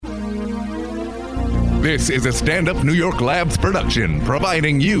This is a Stand Up New York Labs production,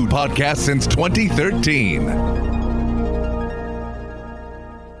 providing you podcasts since 2013.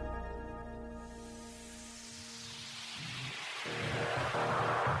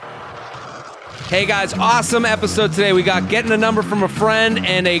 Hey guys, awesome episode today. We got getting a number from a friend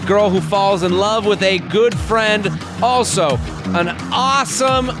and a girl who falls in love with a good friend. Also, an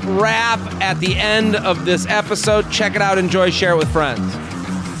awesome rap at the end of this episode. Check it out, enjoy, share it with friends.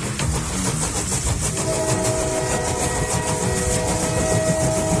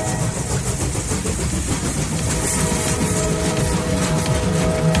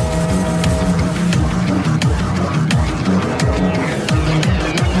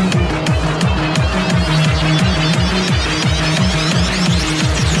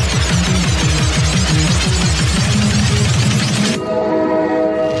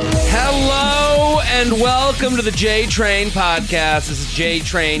 Welcome to the J-Train podcast. This is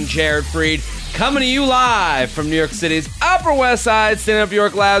J-Train, Jared Freed, coming to you live from New York City's Upper West Side. Stand Up New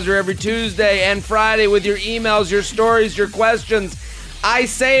York Labs every Tuesday and Friday with your emails, your stories, your questions. I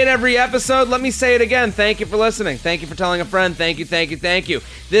say it every episode. Let me say it again. Thank you for listening. Thank you for telling a friend. Thank you, thank you, thank you.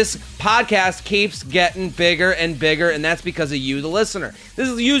 This podcast keeps getting bigger and bigger, and that's because of you, the listener. This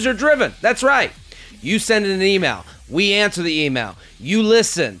is user-driven. That's right. You send in an email. We answer the email. You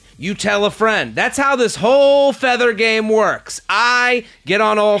listen. You tell a friend. That's how this whole feather game works. I get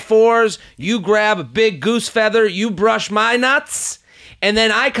on all fours. You grab a big goose feather. You brush my nuts. And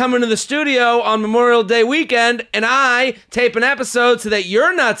then I come into the studio on Memorial Day weekend and I tape an episode so that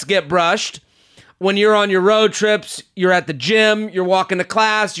your nuts get brushed. When you're on your road trips, you're at the gym, you're walking to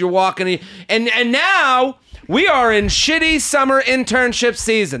class, you're walking... And now... we are in shitty summer internship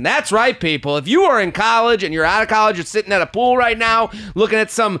season. That's right, people. If you are in college and you're out of college, you're sitting at a pool right now looking at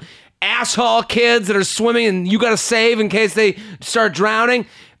some asshole kids that are swimming and you got to save in case they start drowning,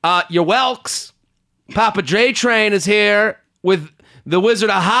 you're welks. Papa J-Train is here with the Wizard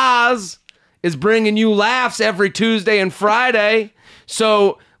of Oz, is bringing you laughs every Tuesday and Friday.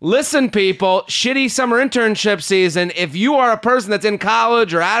 So listen, people, shitty summer internship season. If you are a person that's in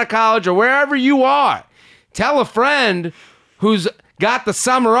college or out of college or wherever you are, tell a friend who's got the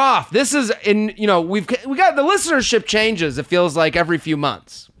summer off. This is we got the listenership changes. It feels like every few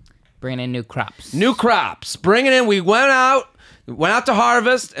months. Bringing in new crops. New crops. Bringing in. We went out to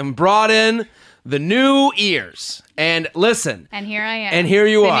harvest and brought in the new ears. And listen. And here I am. And here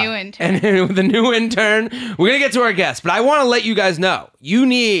you are. The new intern. And the new intern. We're gonna get to our guests, but I want to let you guys know you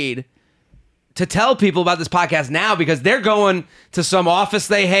need to tell people about this podcast now because they're going to some office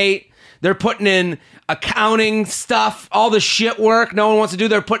they hate. They're putting in accounting stuff, all the shit work no one wants to do.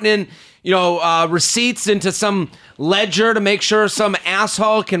 They're putting in, receipts into some ledger to make sure some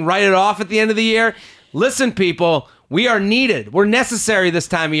asshole can write it off at the end of the year. Listen, people, we are needed. We're necessary this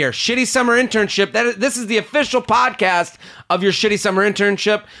time of year. Shitty Summer Internship. This is the official podcast of your shitty summer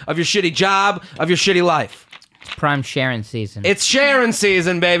internship, of your shitty job, of your shitty life. It's prime Sharon season. It's Sharon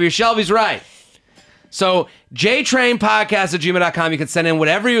season, baby. Shelby's right. So, jtrainpodcast@gmail.com. You can send in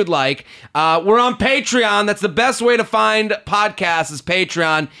whatever you'd like. We're on Patreon. That's the best way to find podcasts is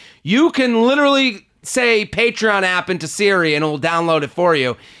Patreon. You can literally say Patreon app into Siri and it'll download it for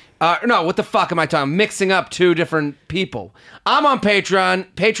you. No, what the fuck am I talking? I'm mixing up two different people. I'm on Patreon,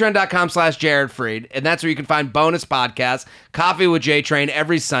 patreon.com/Jared Freed, and that's where you can find bonus podcasts, Coffee with J-Train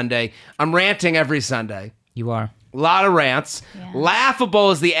every Sunday. I'm ranting every Sunday. You are. A lot of rants. Yeah.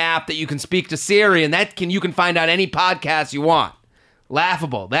 Laughable is the app that you can speak to Siri, and you can find out any podcast you want.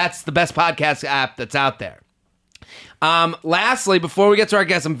 Laughable. That's the best podcast app that's out there. Lastly, before we get to our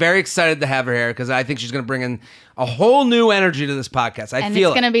guest, I'm very excited to have her here because I think she's going to bring in a whole new energy to this podcast. And it's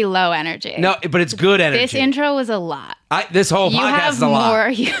going to be low energy. No, but it's good energy. This intro was a lot. This whole podcast is a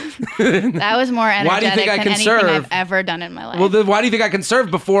lot. That was more energetic Why do you think I than can anything serve? I've ever done in my life. Well, then why do you think I can serve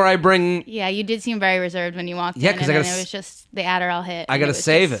before I bring... Yeah, you did seem very reserved when you walked in. Yeah, because it was just the Adderall hit. I got to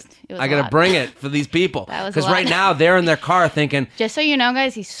save it. I got to bring it for these people. Because right now, they're in their car thinking... Just so you know,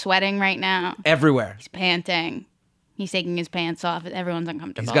 guys, he's sweating right now. Everywhere. He's panting. He's taking his pants off. Everyone's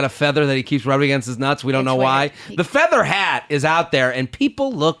uncomfortable. He's got a feather that he keeps rubbing against his nuts. We don't know why. The feather hat is out there, and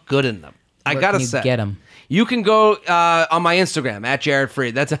people look good in them. I got to say. Where can you get them? You can go on my Instagram,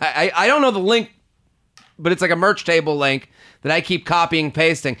 @JaredFreed. That's I don't know the link, but it's like a merch table link that I keep copying and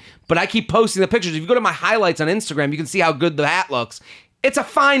pasting. But I keep posting the pictures. If you go to my highlights on Instagram, you can see how good the hat looks. It's a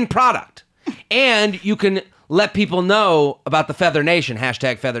fine product. And you can let people know about the Feather Nation,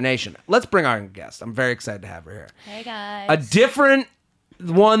 #Feather Nation. Let's bring our guest. I'm very excited to have her here. Hey, guys. A different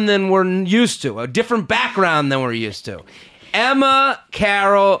one than we're used to. A different background than we're used to. Emma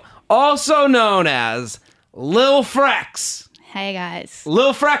Carroll, also known as Lil Frex. Hey guys,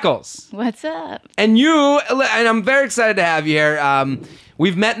 Lil Freckles. what's up? And I'm very excited to have you here.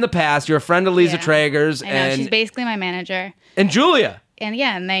 We've met in the past. You're a friend of Lisa Yeah. Traeger's I know she's basically my manager, and Julia. and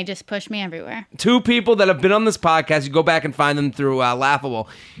yeah, and they just push me everywhere. Two people that have been on this podcast. You go back and find them through Laughable.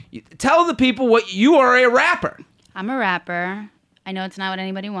 Tell the people what you are a rapper. I'm a rapper. I know it's not what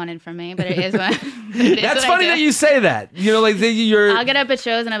anybody wanted from me, but it is what. It is That's what funny I do. that you say that. You know, like you're I'll get up at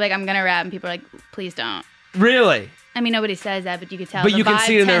shows and I'm like, I'm gonna rap, and people are like, please don't. really. I mean, nobody says that, but you could tell. But the you can vibe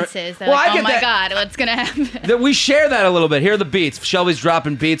see it in their- tenses. They're Well, like, I oh get my that. god, what's gonna happen? That we share that a little bit. Here are the beats. Shelby's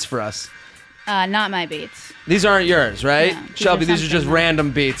dropping beats for us. Not my beats. These aren't yours, right? No, these Shelby, are these are just something-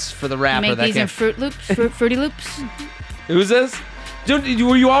 random beats for the rapper. I make that these in can't- Fruit Loops, Fruity Loops. Who's this? Dude,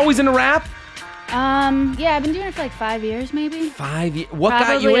 were you always into rap? Yeah, I've been doing it for like 5 years, maybe. 5 years. What Probably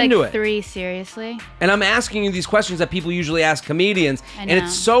got you like into it? 3, seriously. And I'm asking you these questions that people usually ask comedians, I and know.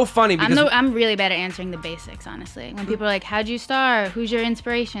 it's so funny because I'm really bad at answering the basics, honestly. When people are like, "How'd you start? Who's your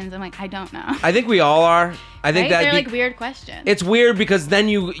inspirations?" I'm like, I don't know. I think we all are. I think Right? that They're like weird questions. it's weird because then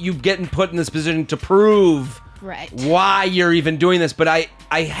you getting put in this position to prove right. why you're even doing this. But I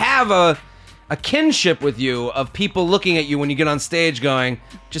have a kinship with you of people looking at you when you get on stage going,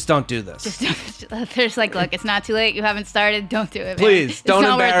 just don't do this. They're just like, look, it's not too late. You haven't started. Don't do it. Man. Please, It's don't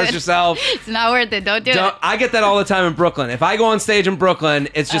not worth embarrass it. yourself. It's not worth it. Don't do it. I get that all the time in Brooklyn. If I go on stage in Brooklyn,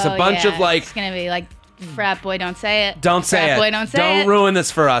 it's just a bunch of like, It's gonna be like, frat boy, don't say it. don't say frat it. boy, don't say it. ruin this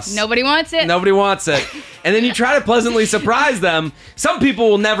for us. Nobody wants it. Nobody wants it. And then you try to pleasantly surprise them. Some people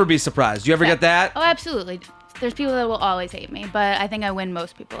will never be surprised. You ever get that? Oh, absolutely. There's people that will always hate me, but I think I win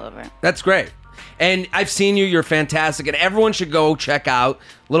most people over. That's great. And I've seen you. You're fantastic. And everyone should go check out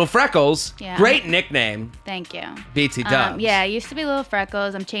Little Freckles. Yeah. Great nickname. Thank you. BT Dubs. Yeah, it used to be Little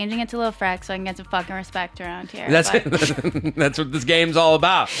Freckles. I'm changing it to Little Freck so I can get some fucking respect around here. That's but that's what this game's all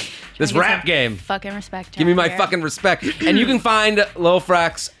about. This get rap some game. Fucking respect. Give me around my here. fucking respect. And you can find Lil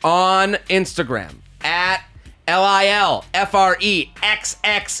Frex on Instagram at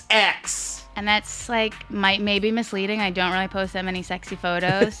LILFREXXX. And that's like might maybe misleading. I don't really post that many sexy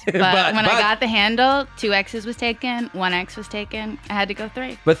photos. But, But- when I got the handle, 2 X's was taken, 1 X was taken. I had to go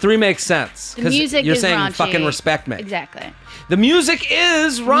 3. But 3 makes sense. The 'cause music you're is saying raunchy. fucking respect me. Exactly. The music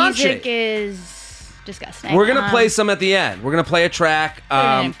is raunchy. Music is disgusting. We're gonna play some at the end. We're gonna play a track.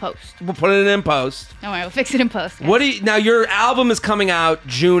 Put it in post. We'll put it in post. Don't worry, we'll fix it in post. guys. What do you, now? Your album is coming out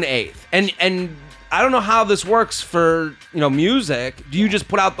June 8th, and I don't know how this works for music. Do you just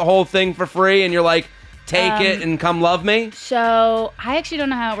put out the whole thing for free and you're like, take it and come love me? So I actually don't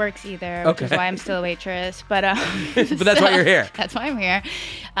know how it works either, which is Okay. why I'm still a waitress. But But that's why you're here. That's why I'm here.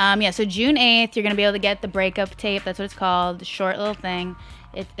 So June 8th, you're gonna be able to get the breakup tape. That's what it's called. The short little thing.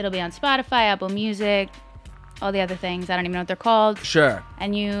 It'll be on Spotify, Apple Music, all the other things. I don't even know what they're called. Sure.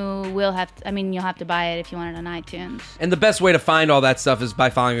 And you will have to. You'll have to buy it if you want it on iTunes. And the best way to find all that stuff is by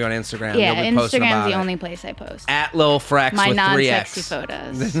following you on Instagram. Yeah, You'll be posting Instagram's about the it. only place I post. At Lil Frex My with non-sexy 3X.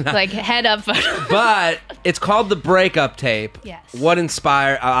 photos, like head up photos. But it's called the breakup tape. Yes. What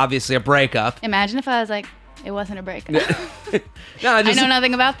inspired? Obviously, a breakup. Imagine if I was like, it wasn't a breakup. No, I know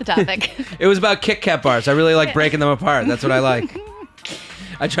nothing about the topic. It was about Kit Kat bars. I really like breaking them apart. That's what I like.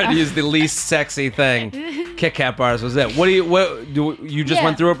 I tried to use the least sexy thing. Kit Kat bars was it. What you just Yeah.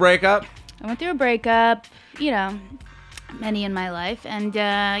 went through a breakup? I went through a breakup, many in my life, and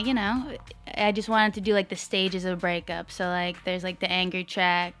I just wanted to do like the stages of a breakup. So like, there's like the angry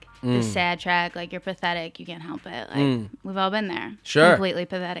track, the sad track, like you're pathetic, you can't help it. Like we've all been there. Sure. Completely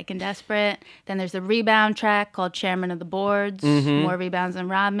pathetic and desperate. Then there's the rebound track called Chairman of the Boards. More rebounds than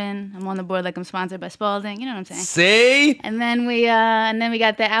Rodman. I'm on the board like I'm sponsored by Spalding. You know what I'm saying? See? And then we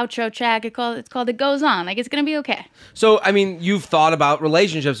got the outro track. It's called It Goes On. Like it's gonna be okay. So, I mean, you've thought about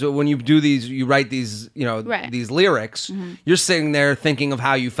relationships. When you do these, you write these, Right. these lyrics. You're sitting there thinking of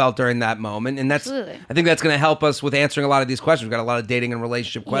how you felt during that moment, and that's. Absolutely. I think that's going to help us with answering a lot of these questions. We've got a lot of dating and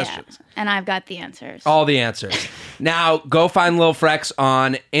relationship questions. Yeah. And I've got the answers. All the answers. Now, go find Lil Frex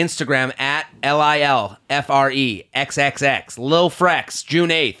on Instagram at LILFREXXX. Lil Frex, June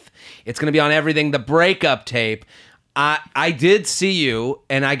 8th. It's going to be on everything. The breakup tape. I did see you,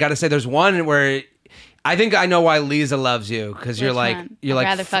 and I got to say, there's one where I think I know why Lisa loves you, because you're Which like, one? you're I'd like,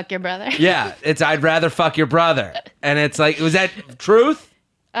 rather fuck your brother. yeah, it's I'd rather fuck your brother, and it's like, was that truth?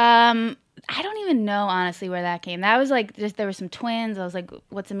 I don't even know honestly where that came. That was like just there were some twins. I was like,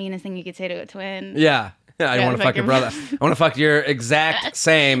 what's the meanest thing you could say to a twin? Yeah, I want to fuck your brother. I want to fuck your exact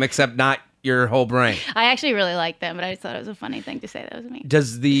same, except not your whole brain. I actually really liked them, but I just thought it was a funny thing to say that was me.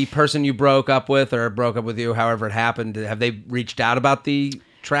 Does the person you broke up with or broke up with you, however it happened, have they reached out about the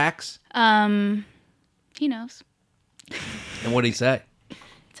tracks? He knows. And what did he say?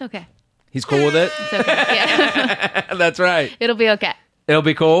 It's okay. He's cool with it? It's okay. Yeah. That's right. It'll be okay. It'll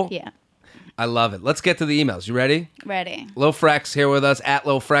be cool? Yeah. I love it. Let's get to the emails. You ready? Ready. Lil Frex here with us at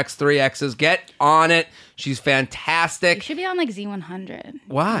Lil Frex 3X's. Get on it. She's You fantastic. should be on like Z100.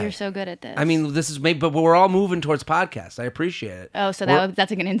 Why? You're so good at this. I mean, this is maybe, but we're all moving towards podcasts. I appreciate it. Oh, so We're- that's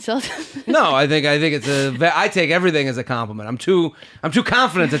like an insult? No, I think it's I take everything as a compliment. I'm too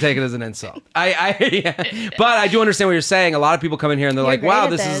confident to take it as an insult. But I do understand what you're saying. A lot of people come in here and they're You're like, great "Wow, at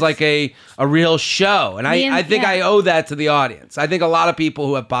this is this." like a real show." And I think yeah. I owe that to the audience. I think a lot of people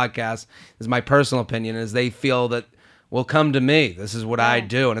who have podcasts, this is my personal opinion, is they feel that, well, come to me. This is what I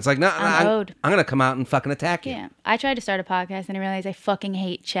do. And it's like, no, I'm owed. I'm going to come out and fucking attack you. Yeah. I tried to start a podcast and I realized I fucking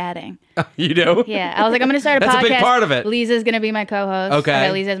hate chatting. You do? Yeah. I was like, I'm going to start a That's podcast. a big part of it. Lisa's going to be my co-host. Okay. I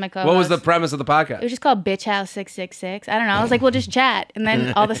got Lisa as my co-host. What was the premise of the podcast? It was just called Bitch House 666. I don't know. I was like, we'll just chat. And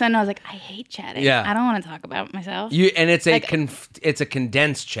then all of a sudden I was like, I hate chatting. Yeah. I don't want to talk about myself. And it's Like- it's a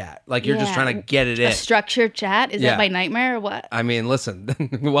condensed chat. Like you're just Yeah. trying to get it in. A structured chat? Is Yeah. that my nightmare or what? I mean, listen,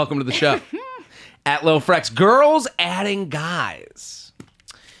 welcome to the show. At Lil Frex, girls adding guys.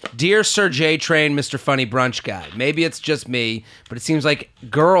 Dear Sir J Train, Mr. Funny Brunch Guy, maybe it's just me, but it seems like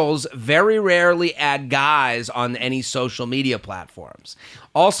girls very rarely add guys on any social media platforms.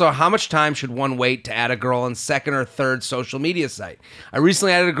 Also, how much time should one wait to add a girl on second or third social media site? I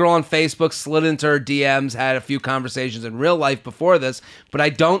recently added a girl on Facebook, slid into her DMs, had a few conversations in real life before this, but I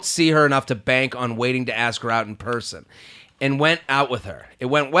don't see her enough to bank on waiting to ask her out in person. And went out with her. It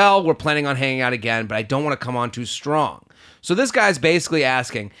went well. We're planning on hanging out again, but I don't want to come on too strong. So this guy's basically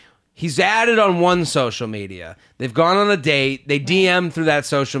asking, he's added on one social media. They've gone on a date. They DM through that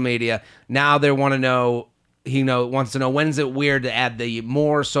social media. Now they want to know, wants to know, when's it weird to add the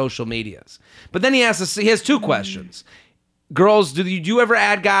more social medias? But then he has two questions. Girls, do you ever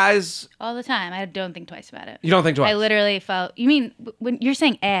add guys? All the time. I don't think twice about it. You don't think twice? I literally felt. You mean when you're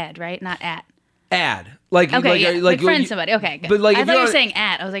saying ad, right? Not at. Add. Like, Okay, yeah. Like friend you- somebody. Okay, good. But like, I if thought you you're were on- saying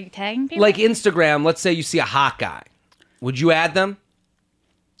at. I was like tagging people. like Instagram, let's say you see a hot guy. Would you add them?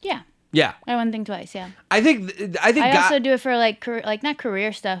 Yeah. Yeah. I wouldn't think twice. Yeah. I think I also do it for like not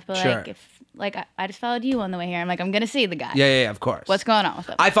career stuff, but Sure. like if I just followed you on the way here. I'm like, I'm gonna see the guy. Yeah, of course. What's going on with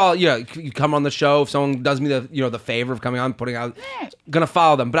him? I follow, you come on the show. If someone does me the favor of coming on, putting out, gonna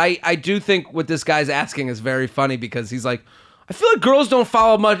follow them. But I do think what this guy's asking is very funny because he's like, I feel like girls don't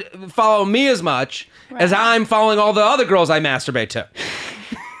follow me as much as I'm following all the other girls I masturbate to.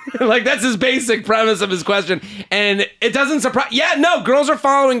 Like that's his basic premise of his question, and it doesn't surprise. Yeah, no, girls are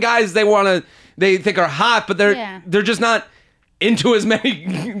following guys they think are hot, but they're just not into as many.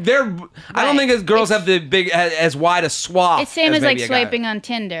 I don't think as girls have the big as wide a swath. It's same as like maybe a guy. swiping on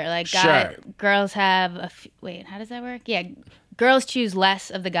Tinder. Like Sure. girls have wait, how does that work? Yeah, girls choose less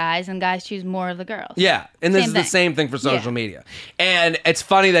of the guys, and guys choose more of the girls. Yeah, and this Same is the thing. same thing for social Yeah. media. And it's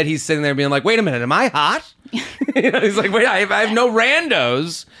funny that he's sitting there being like, wait a minute, am I hot? He's like, wait, I have no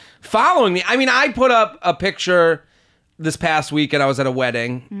randos following me. I mean, I put up a picture this past weekend. I was at a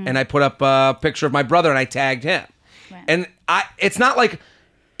wedding, and I put up a picture of my brother, and I tagged him. Right. And it's not like,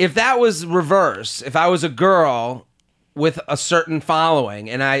 if that was reverse, if I was a girl with a certain following,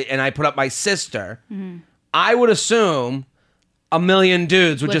 and I put up my sister, I would assume a million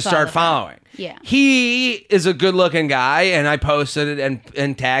dudes would Would just start follow her. following. Yeah. He is a good-looking guy, and I posted it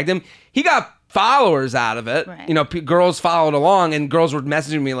and tagged him. He got followers out of it. Right. Girls followed along, and girls were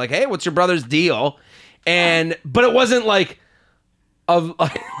messaging me like, "Hey, what's your brother's deal?" And but it wasn't like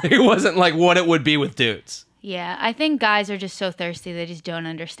it wasn't like what it would be with dudes. Yeah, I think guys are just so thirsty they just don't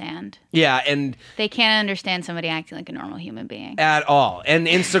understand. Yeah, and They can't understand somebody acting like a normal human being. at all. And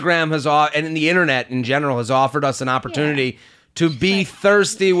Instagram and the internet in general has offered us an opportunity to be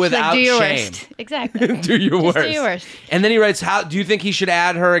thirsty without Like, do your shame. worst. Exactly. Do your Just worst. do your worst. And then he writes, "How do you think he should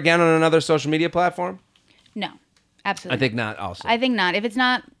add her again on another social media platform?" No, absolutely. I think not. Also, I think not. If it's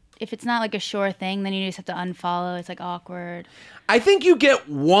not like a sure thing, then you just have to unfollow. It's like awkward. I think you get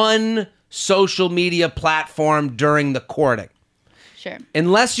one social media platform during the courting. Sure.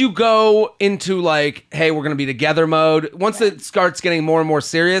 Unless you go into like, hey, we're going to be together mode. Once it starts getting more and more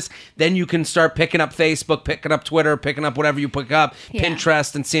serious, then you can start picking up Facebook, picking up Twitter, picking up whatever you pick up, Yeah.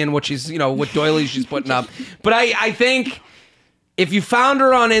 Pinterest, and seeing what she's, what doilies she's putting up. But I think if you found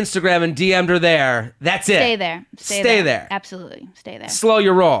her on Instagram and DM'd her there, that's it. Stay there. Stay there. Absolutely. Stay there. Slow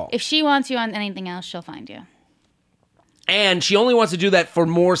your roll. If she wants you on anything else, she'll find you. And she only wants to do that for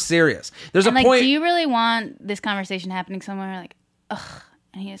more serious. There's And a like, point. do you really want this conversation happening somewhere? Like, ugh,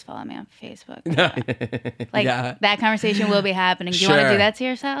 and he just followed me on Facebook. Like Yeah. that conversation will be happening. Do you want to Sure. do that to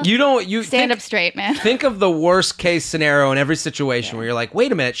yourself? You Stand think- up straight, man. Think of the worst case scenario in every situation where you're like,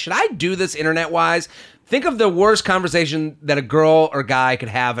 wait a minute, should I do this internet wise? Think of the worst conversation that a girl or guy could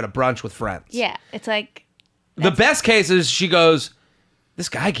have at a brunch with friends. Yeah, it's like The best case is she goes, this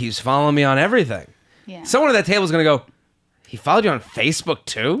guy keeps following me on everything. yeah. Someone at that table is going to go, he followed you on Facebook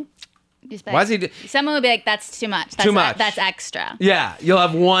too? Just Why is he someone would be like, that's too much. That's Too much. That's extra. Yeah, you'll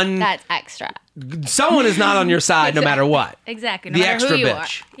have one. That's extra. Someone is not on your side no matter what. Exactly. No The matter extra who you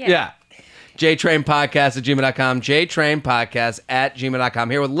bitch. are. Yeah. JTrainPodcast@gmail.com. JTrainPodcast@gmail.com.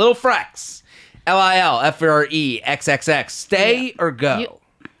 Here with Lil Frex. LILFREXXX. Stay or go? You.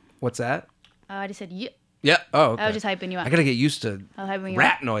 What's that? Oh, I just said you. Yeah. Oh, okay. I was just hyping you up. I gotta get used to I was hyping you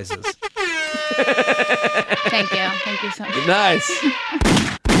rat up. noises. Thank you. Thank you so much. Nice.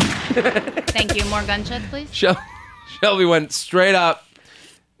 Thank you. More gunshots, please. Shelby went straight up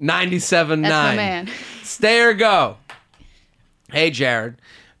 97.9. That's my man. Stay or go? Hey, Jared.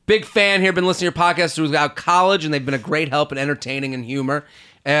 Big fan here. Been listening to your podcast throughout college, and they've been a great help in entertaining and humor.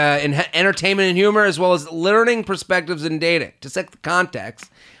 Entertainment and humor, as well as learning perspectives in dating. To set the context,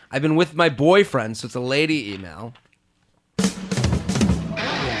 I've been with my boyfriend, so it's a lady email.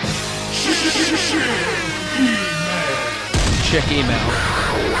 Chick email.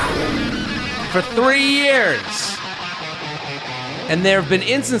 For 3 years. And there have been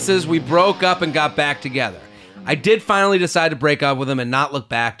instances we broke up and got back together. I did finally decide to break up with him and not look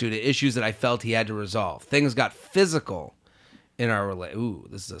back due to issues that I felt he had to resolve. Things got physical in our relationship. Ooh,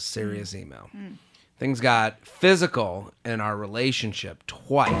 this is a serious email. Things got physical in our relationship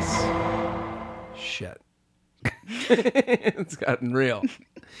twice. Shit. It's gotten real.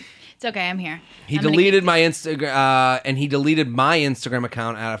 It's okay. I'm here. He deleted my Instagram, and he deleted my Instagram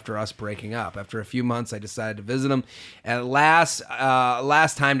account after us breaking up. After a few months, I decided to visit him at last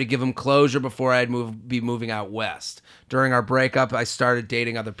time to give him closure before I'd be moving out west. During our breakup, I started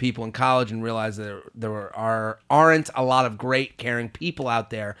dating other people in college and realized that there aren't a lot of great, caring people out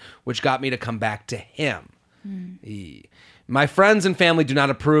there, which got me to come back to him. My friends and family do not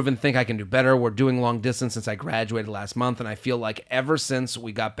approve and think I can do better. We're doing long distance since I graduated last month, and I feel like ever since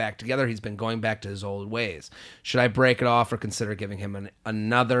we got back together, he's been going back to his old ways. Should I break it off or consider giving him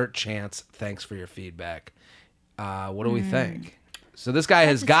another chance? Thanks for your feedback. What do we think? So this guy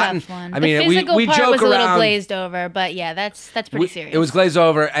has gotten. Tough one. I mean, the physical we part joke was a little around. glazed over, but yeah, that's pretty serious. It was glazed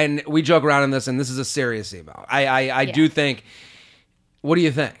over, and we joke around in this, and this is a serious email. I do think. What do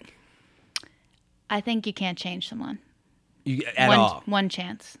you think? I think you can't change someone. All. One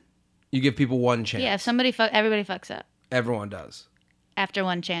chance. You give people one chance. Yeah, if somebody everybody fucks up. Everyone does. After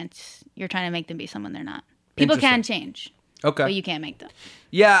one chance, you're trying to make them be someone they're not. People can change. Okay. But you can't make them.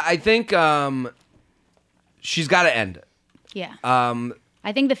 Yeah, I think she's got to end it. Yeah.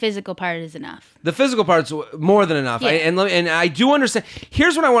 I think the physical part is enough. The physical part's more than enough. Yeah. And I do understand.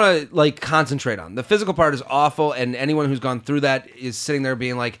 Here's what I want to concentrate on. The physical part is awful, and anyone who's gone through that is sitting there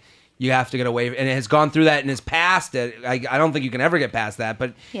being like, you have to get away, and it has gone through that and has passed it. I don't think you can ever get past that,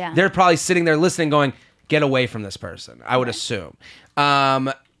 but they're probably sitting there listening going, get away from this person, I would assume.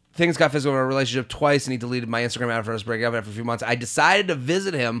 Things got physical in our relationship twice, and he deleted my Instagram after us breaking up after a few months. I decided to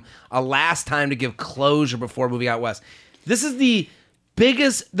visit him a last time to give closure before moving out west. This is the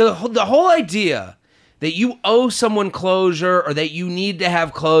biggest, the whole idea that you owe someone closure or that you need to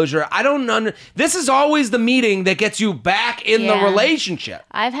have closure. I don't know. This is always the meeting that gets you back in the relationship.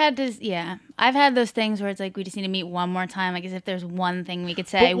 I've had those things where it's like we just need to meet one more time. Like as if there's one thing we could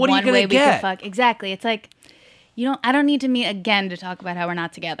say, But what are you one gonna way we get? could fuck. Exactly. It's like I don't need to meet again to talk about how we're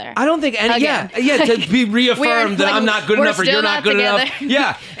not together. I don't think any, to be reaffirmed that I'm not good enough or you're not good enough.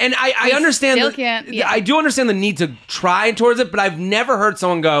 Yeah, and I understand. still can't, yeah. I do understand the need to try towards it, but I've never heard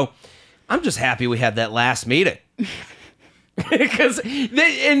someone go, "I'm just happy we had that last meeting." Because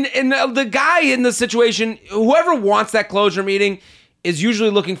the guy in the situation, whoever wants that closure meeting, is usually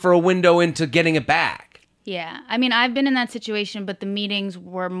looking for a window into getting it back. Yeah, I mean, I've been in that situation, but the meetings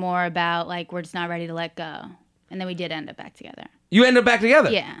were more about like we're just not ready to let go, and then we did end up back together. You end up back together.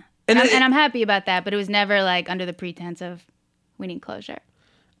 Yeah, and I'm happy about that, but it was never like under the pretense of we need closure.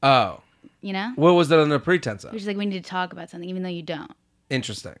 Oh, you know, what was that under the pretense of? It was like we need to talk about something, even though you don't.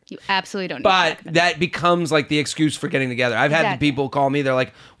 Interesting. You absolutely don't. But that becomes like the excuse for getting together. I've had people call me. They're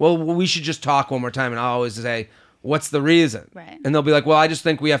like, "Well, we should just talk one more time," and I always say, "What's the reason?" Right. And they'll be like, "Well, I just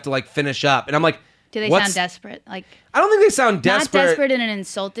think we have to like finish up," and I'm like. Do they sound desperate? Like I don't think they sound desperate. Not desperate in an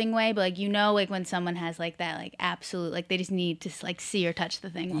insulting way, but like like when someone has like that like absolute like they just need to like see or touch the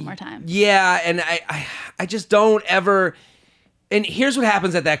thing one more time. Yeah, and I just don't ever. And here's what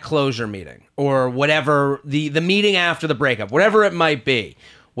happens at that closure meeting or whatever the meeting after the breakup, whatever it might be.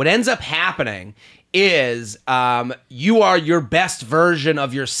 What ends up happening is you are your best version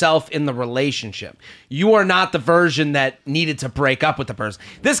of yourself in the relationship. You are not the version that needed to break up with the person.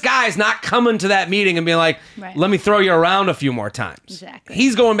 This guy is not coming to that meeting and being like, Right. let me throw you around a few more times. Exactly.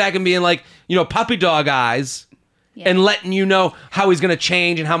 He's going back and being like, puppy dog eyes. Yeah. And letting you know how he's going to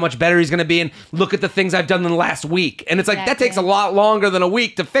change and how much better he's going to be. And look at the things I've done in the last week. And it's like, that Exactly. takes a lot longer than a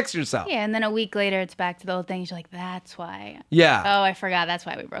week to fix yourself. Yeah, and then a week later, it's back to the old thing. You're like, that's why. Yeah. Oh, I forgot. That's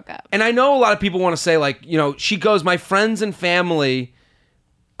why we broke up. And I know a lot of people want to say, like, she goes, my friends and family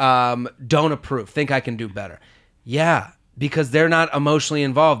don't approve, think I can do better. Yeah, because they're not emotionally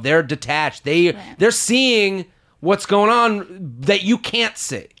involved. They're detached. They're seeing what's going on that you can't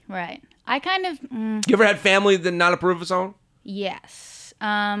see. Right. I kind of... You ever had family that not approve of someone? Yes.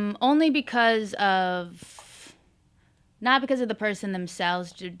 Only because of... Not because of the person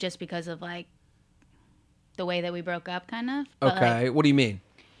themselves, just because of, like, the way that we broke up, kind of. But, Okay, like, what do you mean?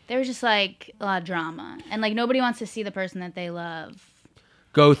 there was just, like, a lot of drama. And, like, nobody wants to see the person that they love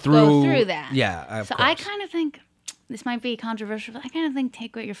Go through that. Yeah, of So course. I kind of think... This might be controversial, but I kind of think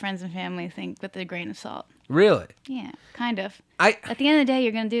take what your friends and family think with a grain of salt. Really? Yeah, kind of. I At the end of the day,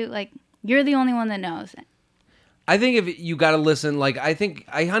 you're going to do, like... You're the only one that knows. think if you got to listen, like, I think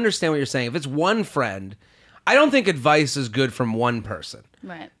I understand what you're saying. If it's one friend, I don't think advice is good from one person.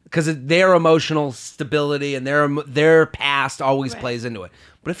 Right. Because their emotional stability and their past always Right. plays into it.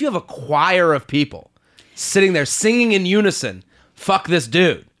 But if you have a choir of people sitting there singing in unison, fuck this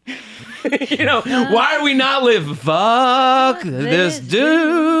dude. Why are we not living? Fuck this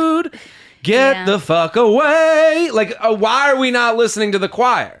dude. Get Yeah. the fuck away. Like, why are we not listening to the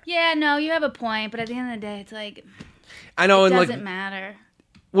choir? Yeah, no, you have a point, but at the end of the day, it's like, I know, it and doesn't like, matter.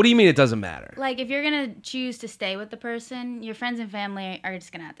 what do you mean it doesn't matter? Like, if you're going to choose to stay with the person, your friends and family are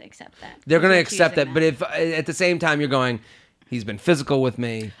just going to have to accept that. They're going to You're accept choosing that, but if at the same time you're going, he's been physical with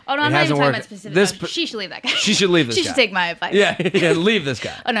me. Oh, no, it I'm not hasn't even talking worked. about specific. This Oh, she should leave that guy. she should leave this She guy. should take my advice. Yeah, leave this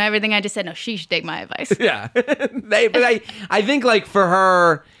guy. Oh, no, everything I just said, no, she should take my advice. Yeah. I think, like, for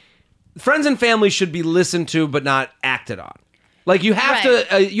her, friends and family should be listened to but not acted on. Like, you have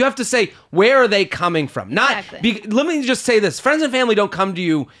Right. to say, where are they coming from? Not Exactly. let me just say this. Friends and family don't come to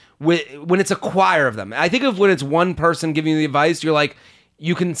you when it's a choir of them. I think of when it's one person giving you the advice, you're like,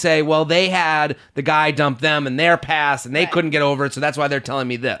 you can say, well, they had the guy dump them in their past and they Right. couldn't get over it, so that's why they're telling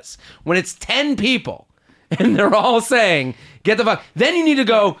me this. When it's 10 people and they're all saying, get the fuck, then you need to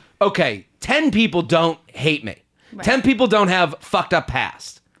go, okay, 10 people don't hate me. Right. 10 people don't have fucked up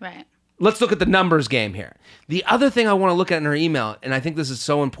past. Right. Let's look at the numbers game here. The other thing I want to look at in her email, and I think this is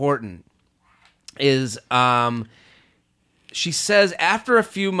so important, is she says, after a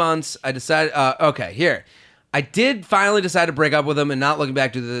few months, I decided, okay, here. I did finally decide to break up with him and not looking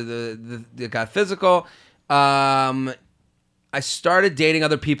back to the got physical. I started dating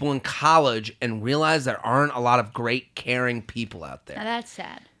other people in college and realized there aren't a lot of great, caring people out Now, there. that's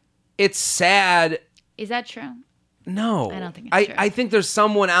sad. It's sad. Is that true? No. I don't think it's true. I think there's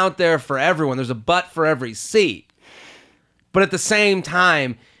someone out there for everyone. There's a butt for every seat. But at the same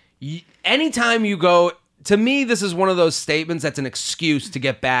time, anytime you go, to me, this is one of those statements that's an excuse to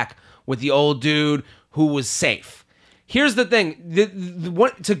get back with the old dude who was safe. Here's the thing.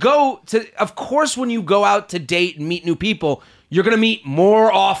 Of course, when you go out to date and meet new people, you're going to meet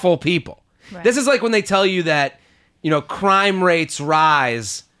more awful people. Right. This is like when they tell you that, crime rates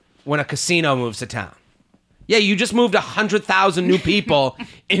rise when a casino moves to town. Yeah, you just moved 100,000 new people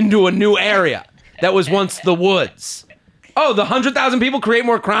into a new area that was once the woods. Oh, the 100,000 people create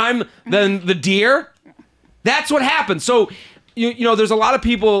more crime than the deer? That's what happens. So, there's a lot of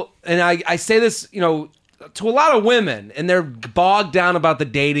people, and I say this, to a lot of women, and they're bogged down about the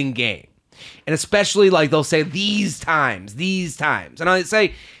dating game. And especially, like, they'll say, these times. And I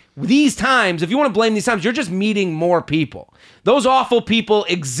say, these times, if you want to blame these times, you're just meeting more people. Those awful people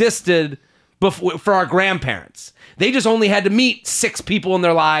existed before, for our grandparents. They just only had to meet 6 people in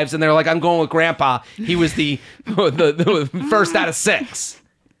their lives, and they're like, I'm going with Grandpa. He was the first out of 6.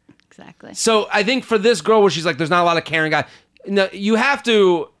 Exactly. So I think for this girl where she's like, there's not a lot of caring guys, no, you have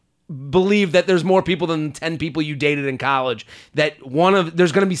to believe that there's more people than 10 people you dated in college, that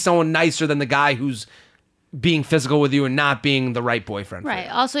there's going to be someone nicer than the guy who's being physical with you and not being the right boyfriend. Right. For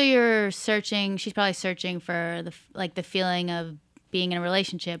you. Also, she's probably searching for the feeling of being in a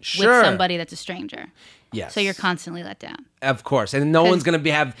relationship Sure. with somebody that's a stranger. Yes. So you're constantly let down. Of course. And no one's going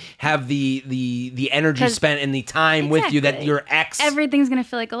to have the energy 'Cause- spent and the time with you that Exactly. your ex. Everything's going to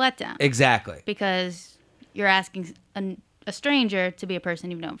feel like a letdown Exactly. because you're asking a a stranger to be a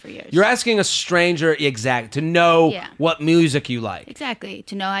person you've known for years. You're asking a stranger to know Yeah. what music you like. Exactly.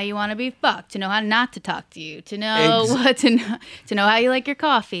 To know how you want to be fucked, to know how not to talk to you, to know to know how you like your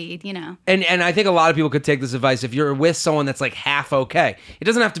coffee, you know. And I think a lot of people could take this advice if you're with someone that's like half okay. It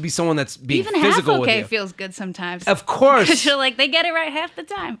doesn't have to be someone that's being Even half physical with okay you. feels good sometimes. Of course. Because you're like, they get it right half the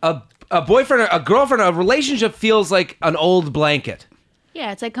time. A boyfriend, a girlfriend, a relationship feels like an old blanket.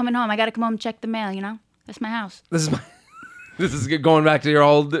 Yeah, it's like coming home. I got to come home and check the mail, you know? That's my house. This is going back to your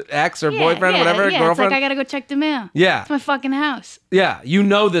old ex or boyfriend, whatever, yeah, girlfriend. it's like I got to go check the mail. Yeah. It's my fucking house. Yeah, you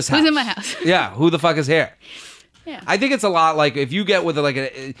know this house. Who's in my house? Yeah, who the fuck is here? Yeah. I think it's a lot like if you get with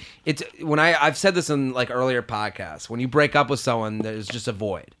it's when I've said this in like earlier podcasts. When you break up with someone, there's just a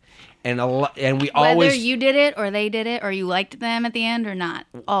void, and we always Whether you did it or they did it or you liked them at the end or not,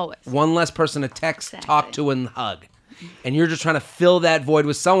 always. one less person to text, Exactly. talk to, and hug. And you're just trying to fill that void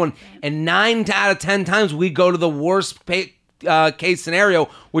with someone. And 9 out of 10 times we go to the worst case scenario,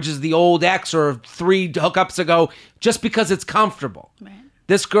 which is the old ex or 3 hookups ago, just because it's comfortable. Right.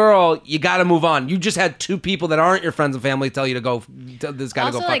 This girl, you got to move on. You just had 2 people that aren't your friends and family tell you to go. This got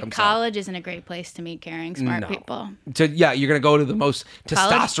to go Also, fuck like, himself. college isn't a great place to meet caring, smart No. people. You're gonna go to the most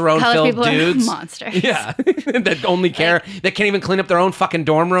College testosterone-filled people are dudes. monsters. Yeah, that only care. That can't even clean up their own fucking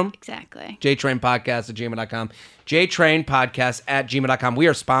dorm room. Exactly. JTrainPodcast@gmail.com. JTrainPodcast@gmail.com. We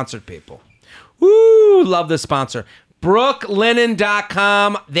are sponsored, people. Woo! Love this sponsor.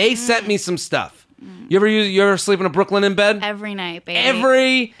 Brooklinen.com. They sent me some stuff. You ever sleep in a Brooklinen bed? Every night, baby.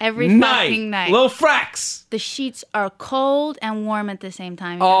 Every night. Fucking night. Little Frex. The sheets are cold and warm at the same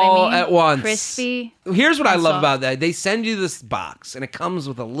time. You know All what I mean? at once. Crispy. Here's what I and love soft. about that. They send you this box, and it comes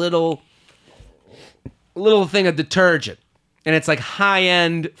with a little thing of detergent. And it's like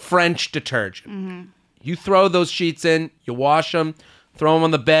high-end French detergent. Mm-hmm. You throw those sheets in, you wash them, throw them on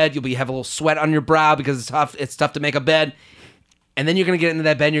the bed. You'll have a little sweat on your brow because it's tough. It's tough to make a bed. And then you're going to get into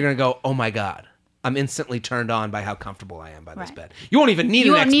that bed, and you're going to go, oh, my God. I'm instantly turned on by how comfortable I am by this Right. bed. You won't even need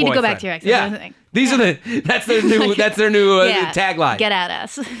You an won't need to go ex-boyfriend. back to your ex. That's the Yeah, thing. these are that's their new Yeah. tagline. Get at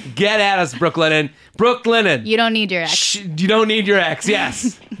us. Get at us, Brooklinen. Brooklinen. You don't need your ex. You don't need your ex.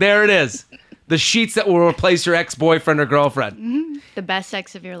 Yes, there it is. The sheets that will replace your ex-boyfriend or girlfriend. The best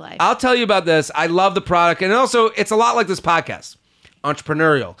sex of your life. I'll tell you about this. I love the product, and also it's a lot like this podcast.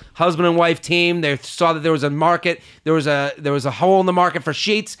 Entrepreneurial, husband and wife team. They saw that there was a market. There was a hole in the market for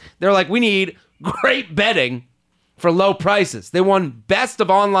sheets. They're like, we need great bedding for low prices. They won Best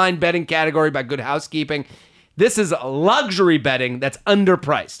of Online Bedding category by Good Housekeeping. This is luxury bedding that's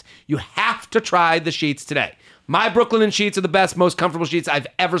underpriced. You have to try the sheets today. My Brooklinen sheets are the best, most comfortable sheets I've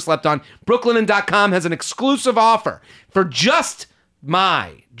ever slept on. Brooklinen.com has an exclusive offer for just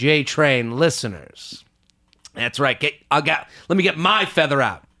my J-Train listeners. That's right. Let me get my feather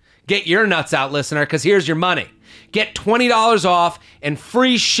out. Get your nuts out, listener, because here's your money. Get $20 off and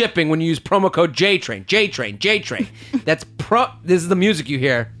free shipping when you use promo code JTRAIN. JTRAIN. JTRAIN. This is the music you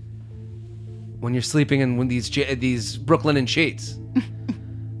hear when you're sleeping in these Brooklinen sheets.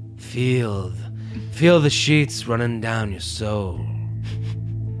 Feel the sheets running down your soul.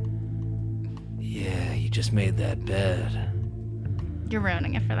 Yeah, you just made that bed. You're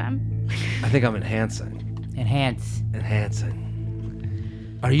ruining it for them. I think I'm enhancing. Enhancing.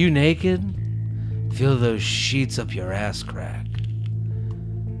 Are you naked? Feel those sheets up your ass crack.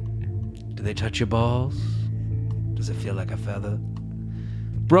 Do they touch your balls? Does it feel like a feather?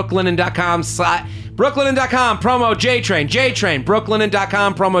 Brooklinen.com, promo JTrain, JTrain,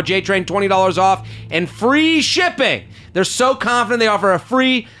 Brooklinen.com, promo JTrain, $20 off and free shipping. They're so confident they offer a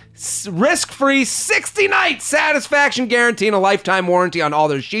free, risk-free 60-night satisfaction guarantee and a lifetime warranty on all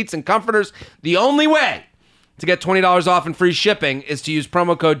their sheets and comforters. The only way to get $20 off and free shipping is to use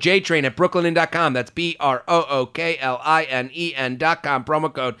promo code JTRAIN at brooklinen.com. That's BROOKLINEN.com.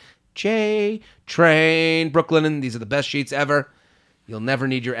 Promo code JTRAIN. Brooklinen. These are the best sheets ever. You'll never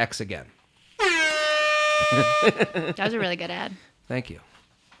need your ex again. That was a really good ad. Thank you.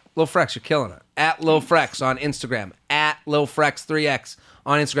 Lil Frex, you're killing it. At Lil Frex on Instagram. At Lil Frex 3X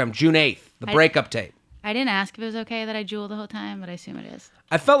on Instagram. June 8th, the breakup tape. I didn't ask if it was okay that I jewel the whole time, but I assume it is.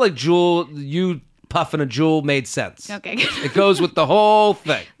 I felt like you puffing a jewel made sense. Okay, good. It goes with the whole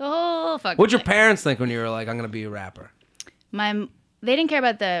thing. The whole fucking What'd your thing. parents think when you were like, I'm going to be a rapper? They didn't care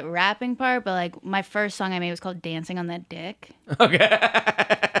about the rapping part, but like my first song I made was called "Dancing on That Dick." Okay.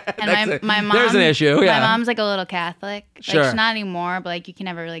 And my mom, there's an issue, yeah. My mom's like a little Catholic. Sure. Like, she's not anymore, but like you can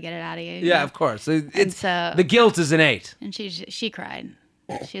never really get it out of you. you Yeah, know? of course. so- The guilt is innate. And she cried.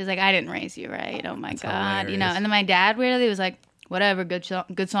 She was like, "I didn't raise you right. Oh my god, you know." hilarious. And then my dad weirdly was like, "Whatever, good song."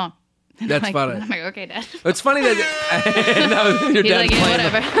 And That's I'm like, funny. I'm like, "Okay, Dad." It's funny that no, your He's dad like, "Yeah, playing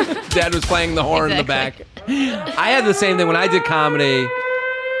whatever." dad was playing the horn in the back. Exactly. I had the same thing when I did comedy.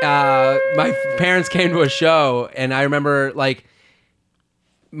 My parents came to a show, and I remember like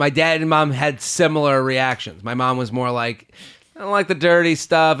my dad and mom had similar reactions. My mom was more like, I don't like the dirty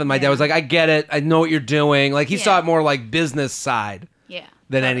stuff, and my dad was like, I get it, I know what you're doing. Like he saw it more like business side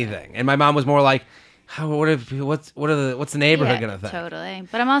than anything, and my mom was more like, what's the neighborhood gonna think? Totally.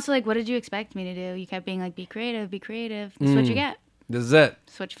 But I'm also like, what did you expect me to do? You kept being like, be creative, be creative. This is what you get. This is it.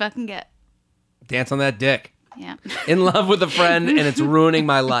 This is what you fucking get. Dance on that dick. Yeah. In love with a friend, and it's ruining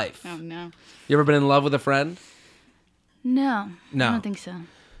my life. Oh no. You ever been in love with a friend? No. No. I don't think so.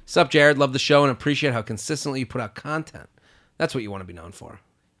 Sup, Jared? Love the show and appreciate how consistently you put out content. That's what you want to be known for.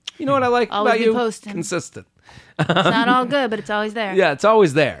 You know what I like Always about be you? posting. Consistent. It's not all good, but it's always there. Yeah, it's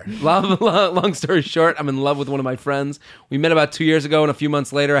always there. Long story short, I'm in love with one of my friends. We met about 2 years ago, and a few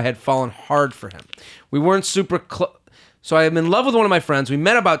months later, I had fallen hard for him. We weren't super close. So I am in love with one of my friends. We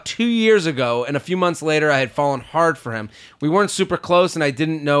met about 2 years ago, and a few months later, I had fallen hard for him. We weren't super close, and I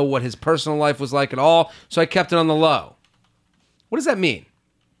didn't know what his personal life was like at all, so I kept it on the low. What does that mean?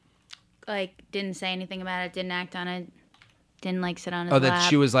 Like, didn't say anything about it, didn't act on it, didn't like sit on his Oh, lap. that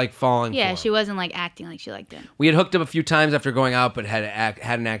she was like falling for him. She wasn't like acting like she liked him. We had hooked up a few times after going out, but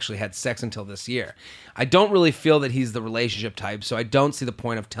hadn't actually had sex until this year. I don't really feel that he's the relationship type, so I don't see the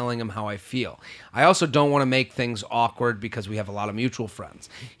point of telling him how I feel. I also don't want to make things awkward because we have a lot of mutual friends.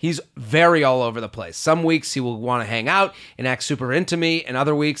 He's very all over the place. Some weeks he will want to hang out and act super into me, and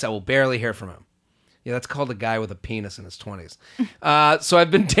other weeks I will barely hear from him. Yeah, that's called a guy with a penis in his 20s. So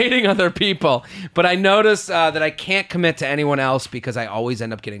I've been dating other people, but I notice that I can't commit to anyone else because I always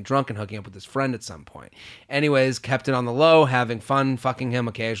end up getting drunk and hooking up with his friend at some point. Anyways, kept it on the low, having fun, fucking him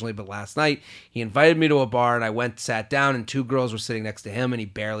occasionally, but last night he invited me to a bar and I went, sat down, and 2 girls were sitting next to him and he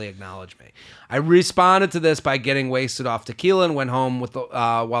barely acknowledged me. I responded to this by getting wasted off tequila and went home with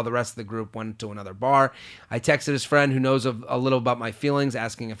while the rest of the group went to another bar. I texted his friend who knows a little about my feelings,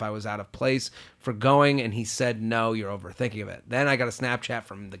 asking if I was out of place for going, and he said, no, you're overthinking it. Then I got a Snapchat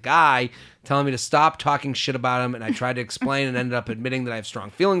from the guy telling me to stop talking shit about him, and I tried to explain and ended up admitting that I have strong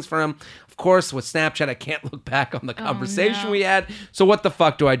feelings for him. Of course, with Snapchat, I can't look back on the conversation we had, so what the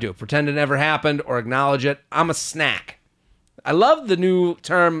fuck do I do? Pretend it never happened or acknowledge it? I'm a snack. I love the new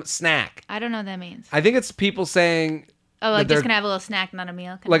term snack. I don't know what that means. I think it's people saying... Oh, like just gonna have a little snack, not a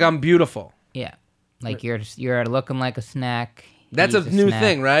meal? Like, I'm beautiful. Yeah. Like you're looking like a snack. That's a new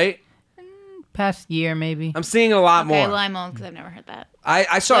thing, right? Past year, maybe. I'm seeing it a lot more. Okay, well, I'm old because I've never heard that.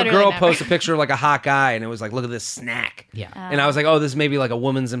 I saw Literally a girl never. post a picture of like a hot guy, and it was like, look at this snack. Yeah. And I was like, oh, this may be like a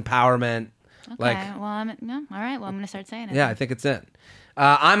woman's empowerment. Okay, Like, well, all right, well, I'm gonna start saying it. yeah, I think it's in.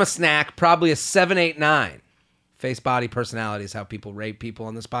 I'm a snack, probably a 7, 8, 9. Face, body, personality is how people rate people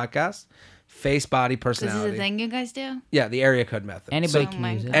on this podcast. Face, body, This personality. is a thing you guys do? Yeah, the area code method. Anybody Oh can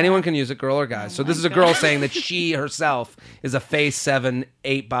my use it. God. Anyone can use it, girl or guy. So this my is a girl God. saying that she herself is a face, 7,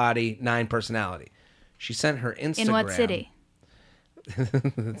 8 body, 9 personality. She sent her Instagram. In what city?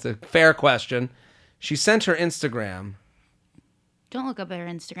 It's a fair question. She sent her Instagram. Don't look up her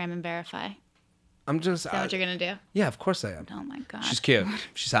Instagram and verify. Is I'm just... that what you're gonna do? yeah, of course I am. Oh my god. She's cute.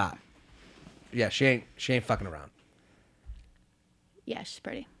 She's hot. Yeah, she ain't fucking around. Yeah, she's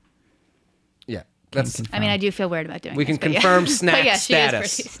pretty. Yeah. That's... I mean, I do feel weird about doing We this, can but confirm yeah. snack But yeah,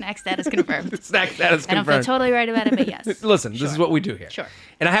 status. she is pretty. Snack status confirmed. Snack status I don't feel confirmed. totally right about it, but yes. Listen, this is what we do here. Sure.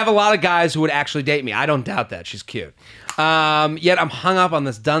 And I have a lot of guys who would actually date me. I don't doubt that. She's cute. Yet I'm hung up on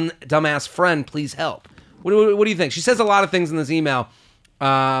this dumbass friend. Please help. What do you think? She says a lot of things in this email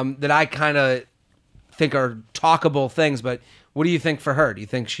that I kind of think are talkable things, but what do you think for her? Do you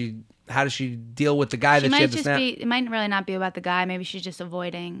think how does she deal with the guy She that she might had to just snap? be. It might really not be about the guy. Maybe she's just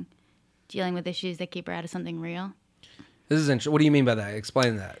avoiding dealing with issues that keep her out of something real. This is interesting. What do you mean by that?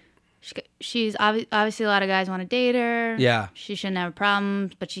 Explain that. She's obviously a lot of guys want to date her. Yeah. She shouldn't have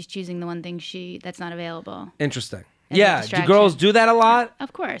problems, but she's choosing the one thing that's not available. Interesting. As a Yeah. Do distraction. girls do that a lot?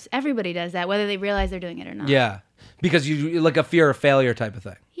 Of course, everybody does that, whether they realize they're doing it or not. Yeah. Because you like a fear of failure type of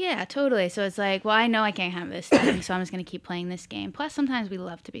thing. Yeah, totally. So it's like, well, I know I can't have this thing, so I'm just going to keep playing this game. Plus, sometimes we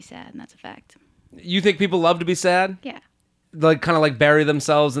love to be sad, and that's a fact. You think people love to be sad? Yeah. Like kind of like bury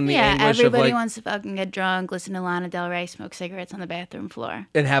themselves in the Yeah, anguish of everybody like wants to fucking get drunk, listen to Lana Del Rey, smoke cigarettes on the bathroom floor.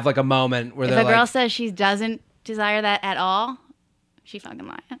 and have like a moment where If they're a girl like, says she doesn't desire that at all, she fucking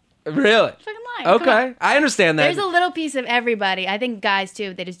lying. really? Fucking lying. Come on. Okay, I understand that. There's a little piece of everybody. I think guys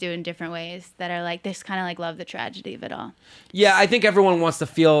too. They just do it in different ways that are like this. Kind of like love the tragedy of it all. Yeah, I think everyone wants to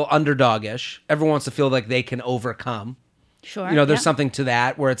feel underdogish. Everyone wants to feel like they can overcome. Sure. You know, there's yeah. something to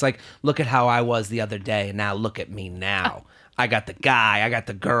that where it's like, look at how I was the other day, and now look at me now. I got the guy, I got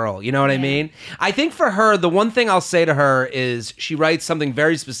the girl. You know what I mean? I think for her, the one thing I'll say to her is she writes something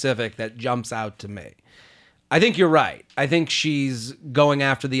very specific that jumps out to me. I think you're right. I think she's going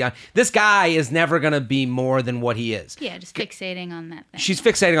after this guy is never going to be more than what he is. Yeah, just fixating on that thing. She's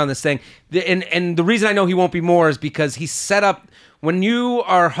fixating on this thing. And the reason I know he won't be more is because he's set up, when you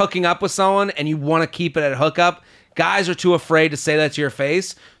are hooking up with someone and you want to keep it at hookup, guys are too afraid to say that to your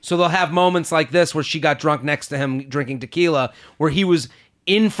face. So they'll have moments like this where she got drunk next to him drinking tequila, where he was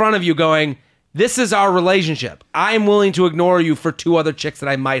in front of you going, this is our relationship. I am willing to ignore you for 2 other chicks that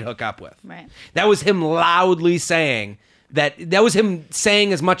I might hook up with. Right. That was him loudly saying that was him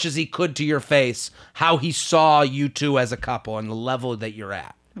saying as much as he could to your face how he saw you two as a couple and the level that you're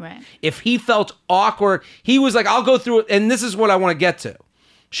at. Right. If he felt awkward, he was like, I'll go through it. And this is what I want to get to.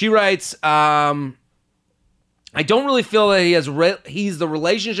 She writes, I don't really feel that he's the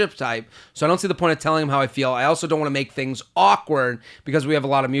relationship type, so I don't see the point of telling him how I feel. I also don't want to make things awkward because we have a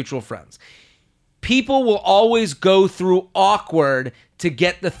lot of mutual friends. People will always go through awkward to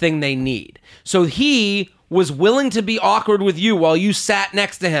get the thing they need. So he was willing to be awkward with you while you sat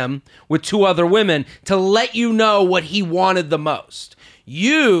next to him with 2 other women to let you know what he wanted the most.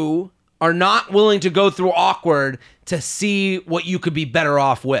 You are not willing to go through awkward to see what you could be better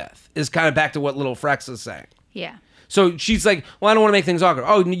off with, is kind of back to what Little Frex is saying. Yeah. So she's like, well, I don't want to make things awkward.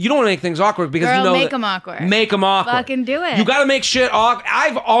 Oh, you don't want to make things awkward because Girl, you know make them awkward. Make them awkward. Fucking do it. You got to make shit awkward.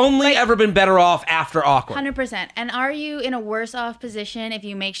 I've only ever been better off after awkward. 100%. And are you in a worse off position if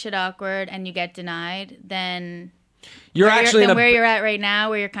you make shit awkward and you get denied than You're actually where you're at right now,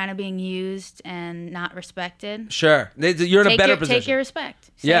 where you're kind of being used and not respected? Sure. You're in a better position. Take your respect.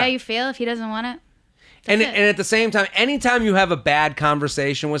 Say how you feel. If he doesn't want it, and at the same time, anytime you have a bad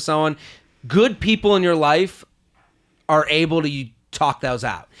conversation with someone, good people in your life are able to talk those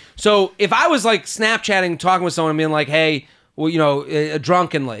out. So if I was like Snapchatting, talking with someone and being like, hey, well, you know,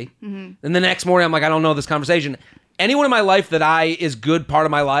 drunkenly, and the next morning I'm like, I don't know this conversation. Anyone in my life that is good part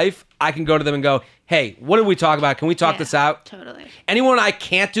of my life, I can go to them and go, hey, what did we talk about? Can we talk this out? Totally. Anyone I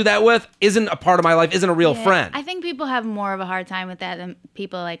can't do that with isn't a part of my life, isn't a real friend. I think people have more of a hard time with that than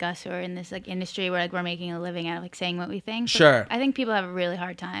people like us who are in this like industry where like we're making a living out of like saying what we think. But sure. I think people have a really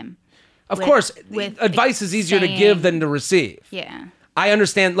hard time. Of course, advice is easier to give than to receive. Yeah. I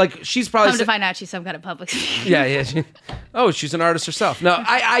understand. Like, she's probably... Come to find out she's some kind of public speaker. Yeah. She's an artist herself. No,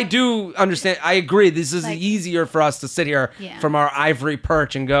 I do understand. I agree. This is easier for us to sit here from our ivory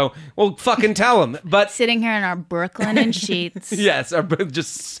perch and go, well, fucking tell them. But sitting here in our Brooklyn and sheets. Yes,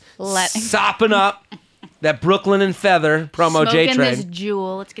 just sopping up that Brooklyn and Feather promo J-Train. Smoking this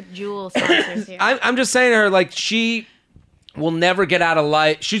Jewel. Let's get Jewel sponsors here. I'm just saying to her, like, she will never get out of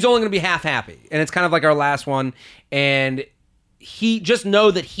life. She's only going to be half happy. And it's kind of like our last one. And he just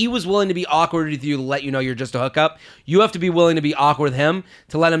know that he was willing to be awkward with you to let you know you're just a hookup. You have to be willing to be awkward with him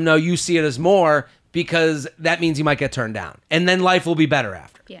to let him know you see it as more, because that means you might get turned down. And then life will be better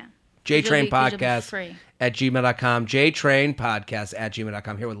after. Yeah. JTrain Podcast at gmail.com. JTrain Podcast at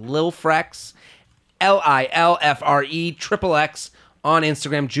gmail.com. Here with Lil Frex, LILFRE XXX on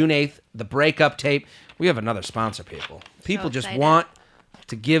Instagram. June 8th, the breakup tape. We have another sponsor, people. People just want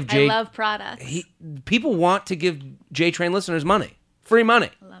to give I love products. People want to give J-Train listeners money. Free money.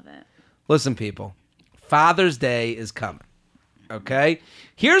 I love it. Listen, people. Father's Day is coming. Okay?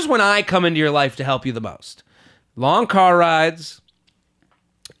 Here's when I come into your life to help you the most. Long car rides,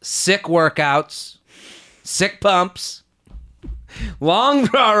 sick workouts, sick pumps, long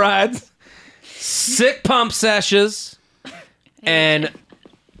car rides, sick pump sessions, and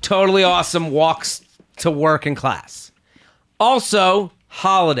totally awesome walks to work and class. Also,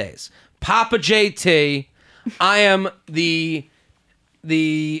 holidays. Papa JT, I am the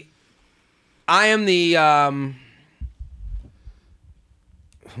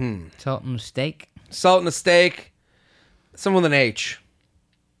Sultan steak. Salt and the steak. Someone with an H.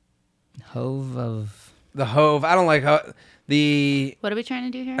 Hove of... The hove. I don't like the... What are we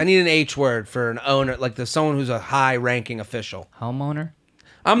trying to do here? I need an H word for an owner, like someone who's a high-ranking official. Homeowner?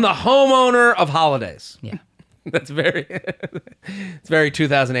 I'm the homeowner of holidays. Yeah. That's it's very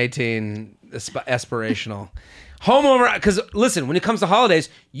 2018 aspirational. Homeowner, because listen, when it comes to holidays,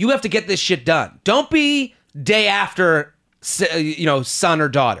 you have to get this shit done. Don't be day after, son or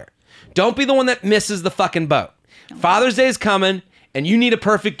daughter. Don't be the one that misses the fucking boat. Father's Day is coming, and you need a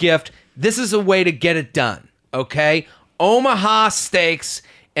perfect gift. This is a way to get it done, okay? Omaha Steaks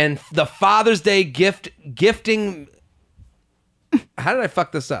and the Father's Day gifting... How did I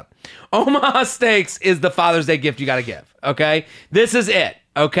fuck this up? Omaha Steaks is the Father's Day gift you got to give, okay? This is it,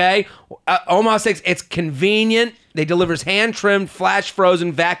 okay? Omaha Steaks, it's convenient. They delivers hand-trimmed,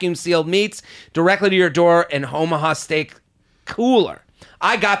 flash-frozen, vacuum-sealed meats directly to your door, and Omaha Steak cooler.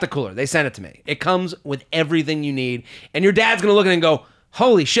 I got the cooler. They sent it to me. It comes with everything you need, and your dad's going to look at it and go,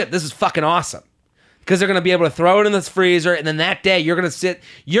 holy shit, this is fucking awesome. because they're going to be able to throw it in the freezer, and then that day you're going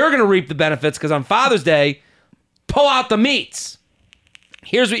to reap the benefits because on Father's Day, pull out the meats.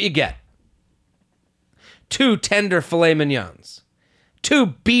 Here's what you get. 2 tender filet mignons, 2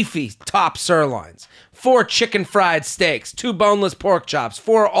 beefy top sirloins, 4 chicken fried steaks, 2 boneless pork chops,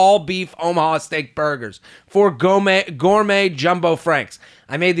 4 all beef Omaha steak burgers, 4 gourmet jumbo franks.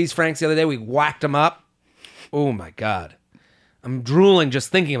 I made these franks the other day. We whacked them up. Oh my God. I'm drooling just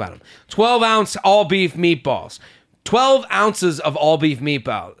thinking about them. 12-ounce all beef meatballs. 12 ounces of all beef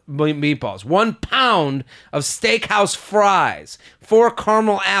meatballs, 1 pound of steakhouse fries, 4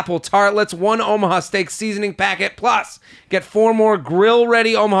 caramel apple tartlets, 1 Omaha steak seasoning packet, plus get 4 more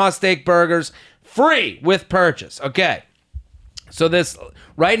grill-ready Omaha steak burgers free with purchase. Okay. So this,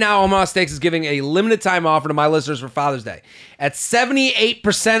 right now, Omaha Steaks is giving a limited time offer to my listeners for Father's Day. At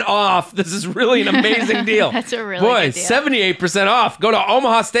 78% off, this is really an amazing deal. That's a really good deal. 78% off. Go to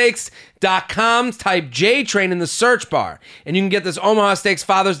omahasteaks.com, type JTrain in the search bar, and you can get this Omaha Steaks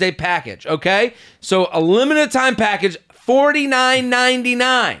Father's Day package, okay? So a limited time package,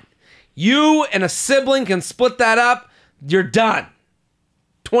 $49.99. You and a sibling can split that up. You're done.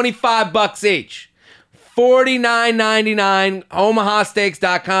 $25 each. $49.99,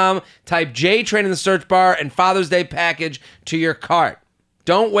 omahasteaks.com. Type JTrain in the search bar and Father's Day package to your cart.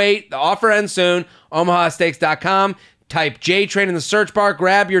 Don't wait. The offer ends soon. omahasteaks.com. Type JTrain in the search bar.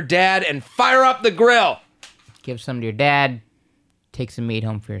 Grab your dad and fire up the grill. Give some to your dad. Take some meat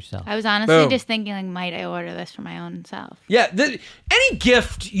home for yourself. I was honestly Boom. just thinking, like, might I order this for my own self? Yeah. Any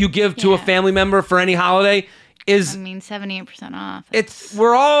gift you give to a Yeah. family member for any holiday is... I mean, 78% off.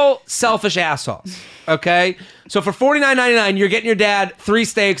 We're all selfish assholes, okay? So for $49.99, you're getting your dad 3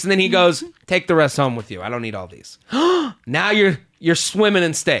 steaks, and then he goes, take the rest home with you. I don't need all these. Now you're swimming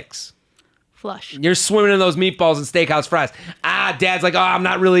in steaks. Flush. You're swimming in those meatballs and steakhouse fries. Dad's like, I'm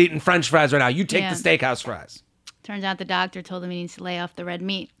not really eating French fries right now. You take Yeah. the steakhouse fries. Turns out the doctor told him he needs to lay off the red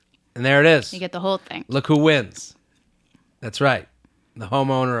meat. And there it is. You get the whole thing. Look who wins. That's right. The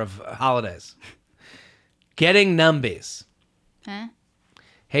homeowner of holidays. Getting numbies. Huh?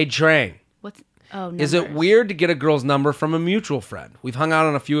 Hey, Train. What's... Oh, Is it numbers. weird to get a girl's number from a mutual friend? We've hung out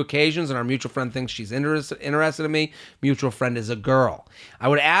on a few occasions, and our mutual friend thinks she's interested in me. Mutual friend is a girl. I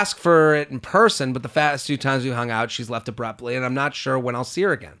would ask for it in person, but the past few times we hung out, she's left abruptly, and I'm not sure when I'll see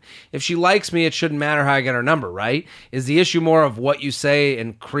her again. If she likes me, it shouldn't matter how I get her number, right? Is the issue more of what you say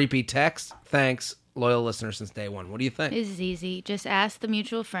in creepy text? Thanks, loyal listener since day one. What do you think? This is easy. Just ask the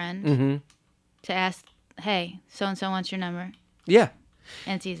mutual friend to ask, hey, so-and-so wants your number. Yeah.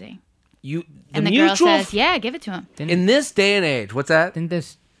 And it's easy. The girl mutual says, yeah, give it to him. in this day and age, what's that? Isn't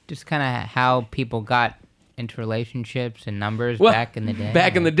this just kind of how people got into relationships and numbers Well, back in the day?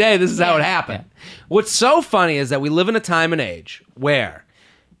 Back in the day, this is how it Yeah. happened. What's so funny is that we live in a time and age where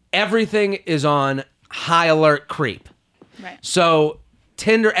everything is on high alert creep. Right. So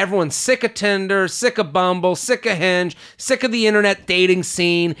Tinder, everyone's sick of Tinder, sick of Bumble, sick of Hinge, sick of the internet dating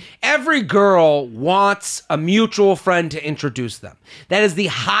scene. Every girl wants a mutual friend to introduce them. That is the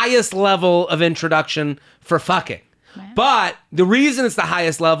highest level of introduction for fucking. Right. But the reason it's the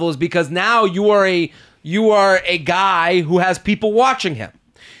highest level is because now you are a guy who has people watching him.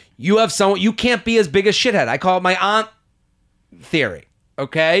 You have someone, you can't be as big a shithead. I call it my aunt theory.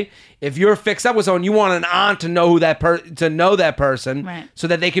 Okay, if you're fixed up with someone, you want an aunt to know who that person, Right. so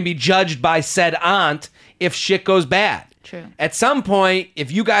that they can be judged by said aunt if shit goes bad. True. At some point,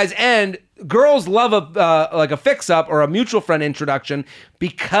 if you guys end, girls love a fix up or a mutual friend introduction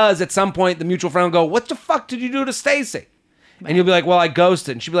because at some point the mutual friend will go, "What the fuck did you do to Stacy?" And you'll be like, "Well, I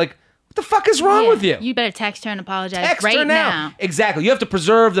ghosted," and she'll be like, "What the fuck is wrong Yeah. with you?" You better text her and apologize Text right her now. Exactly. You have to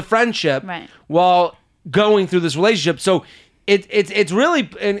preserve the friendship Right. while going through this relationship. So it's really,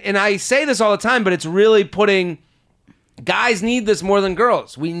 and I say this all the time, but it's really putting, guys need this more than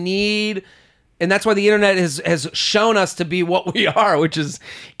girls. We need, and that's why the internet has shown us to be what we are, which is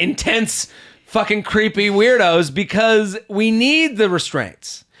intense, fucking creepy weirdos, because we need the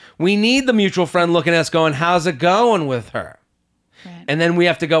restraints. We need the mutual friend looking at us going, "How's it going with her?" Right. And then we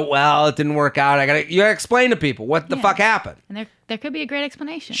have to go, "Well, it didn't work out." You gotta explain to people what the Yeah. fuck happened. And there could be a great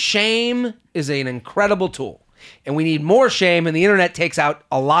explanation. Shame is an incredible tool. And we need more shame, and the internet takes out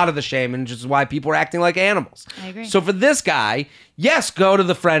a lot of the shame, and which is why people are acting like animals. I agree. So for this guy, yes, go to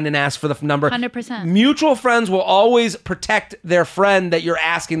the friend and ask for the number. 100%. Mutual friends will always protect their friend that you're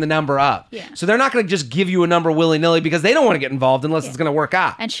asking the number of. Yeah. So they're not going to just give you a number willy-nilly because they don't want to get involved unless it's going to work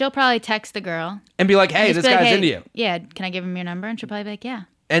out. And she'll probably text the girl. And be like, "Hey, Just this be like, guy's "Hey, into you." Yeah, can I give him your number? And she'll probably be like, yeah.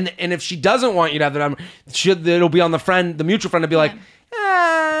 And if she doesn't want you to have the number, it'll be on the mutual friend to be like,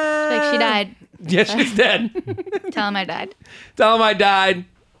 Like, she died. Yeah, she's dead. Tell him I died. Tell him I died.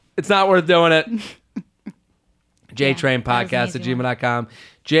 It's not worth doing it. JTrain Podcast at gmail.com.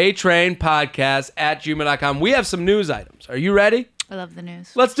 JTrain Podcast at gmail.com. We have some news items. Are you ready? I love the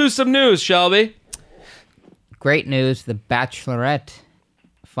news. Let's do some news, Shelby. Great news. The Bachelorette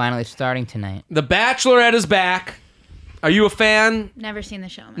finally starting tonight. The Bachelorette is back. Are you a fan? Never seen the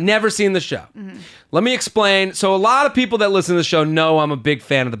show. No. Never seen the show. Let me explain. So a lot of people that listen to the show know I'm a big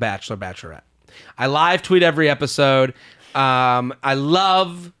fan of The Bachelor, Bachelorette. I live tweet every episode. I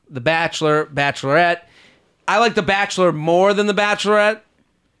love The Bachelor, Bachelorette. I like The Bachelor more than The Bachelorette.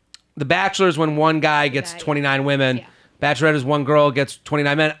 The Bachelor is when one guy gets 29 women. Yeah. Bachelorette is one girl gets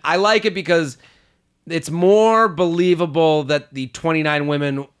 29 men. I like it because it's more believable that the 29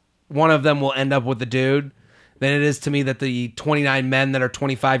 women, one of them will end up with the dude than it is to me that the 29 men that are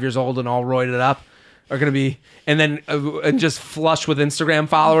 25 years old and all roided up are going to be, and then just flush with Instagram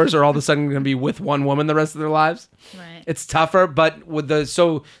followers are all of a sudden going to be with one woman the rest of their lives. Right. It's tougher, but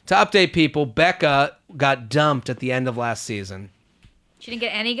so to update people, Becca got dumped at the end of last season. She didn't get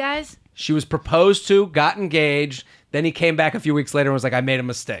any guys? She was proposed to, got engaged, then he came back a few weeks later and was like, I made a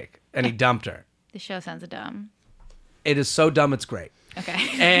mistake, and he dumped her. The show sounds dumb. It is so dumb, it's great. Okay.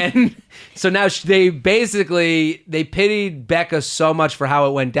 And so now they pitied Becca so much for how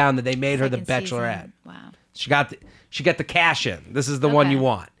it went down that they made her the Second Bachelorette. season. Wow. She got the cash in. This is the one Okay. you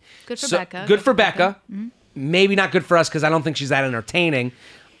want. Good for Becca. Good for Becca. Maybe not good for us because I don't think she's that entertaining.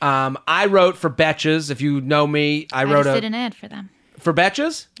 I wrote for Betches. If you know me, I wrote just did an ad for them. for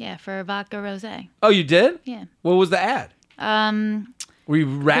Betches. Yeah, for vodka rosé. Oh, you did? Yeah. What was the ad? Were you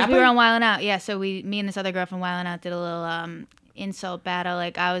 'Cause rapping? we were on Wildin' Out. Yeah, so me and this other girl from Wildin' Out did a little insult battle.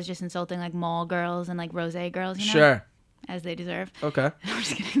 Like I was just insulting like mall girls and like rosé girls, you know? Sure. As they deserve. Okay. I'm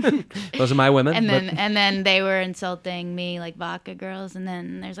just kidding. Those are my women. and but- then they were insulting me like vodka girls, and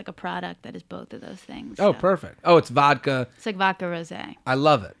then there's like a product that is both of those things. Oh, so. perfect. Oh, it's vodka. It's like vodka rosé. I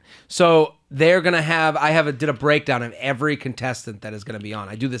love it. So they're gonna have. did a breakdown of every contestant that is gonna be on.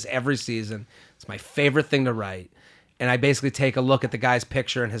 I do this every season. It's my favorite thing to write, and I basically take a look at the guy's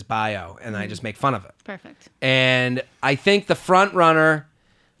picture and his bio, and I just make fun of it. Perfect. And I think the front runner.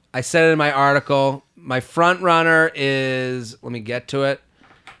 I said it in my article. My front runner is. Let me get to it.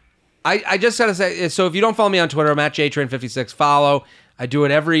 I just gotta say. So if you don't follow me on Twitter, I'm at JTrain56. Follow. I do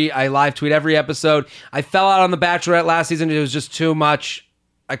it I live tweet every episode. I fell out on The Bachelorette last season. It was just too much.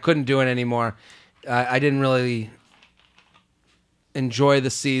 I couldn't do it anymore. I didn't really enjoy the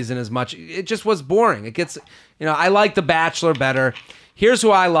season as much. It just was boring. It gets, I like The Bachelor better. Here's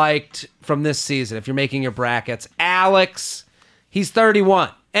who I liked from this season. If you're making your brackets, Alex, he's 31.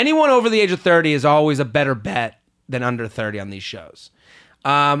 Anyone over the age of 30 is always a better bet than under 30 on these shows.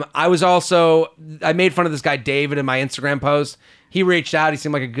 I made fun of this guy, David, in my Instagram post. He reached out. He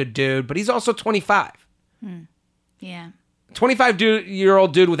seemed like a good dude, but he's also 25. Yeah.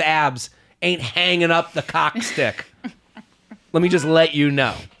 25-year-old dude with abs ain't hanging up the cock stick. Let me just let you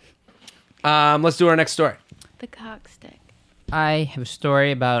know. Let's do our next story. The cock stick. I have a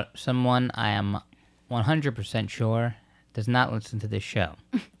story about someone I am 100% sure does not listen to this show.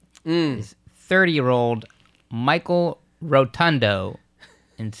 This 30-year-old Michael Rotundo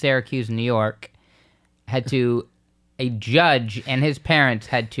in Syracuse, New York, a judge and his parents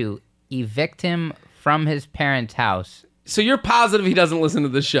had to evict him from his parents' house. So you're positive he doesn't listen to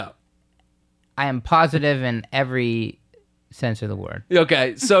this show? I am positive in every sense of the word.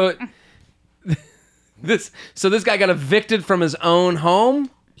 Okay, so this guy got evicted from his own home?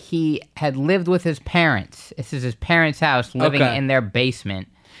 He had lived with his parents. This is his parents' house, living Okay. in their basement.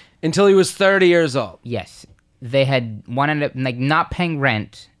 Until he was 30 years old. Yes. They had wanted to, not paying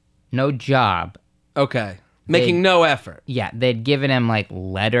rent, no job. Okay. Making no effort. Yeah, they'd given him,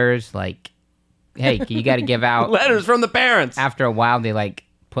 letters, hey, you got to give out. Letters from the parents. After a while, they,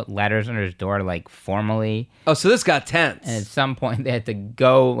 put letters under his door, formally. Oh, so this got tense. And at some point, they had to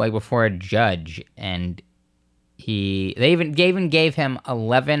go, before a judge, and they even gave him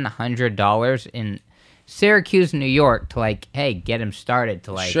 $1,100 in Syracuse, New York, to, hey, get him started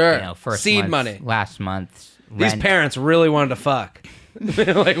to, Sure. first Seed month's, money. last month's These rent. parents really wanted to fuck. we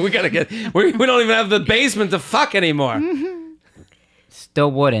don't even have the basement to fuck anymore.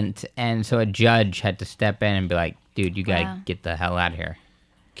 Still wouldn't, and so a judge had to step in and be like, dude, you gotta Wow. get the hell out of here.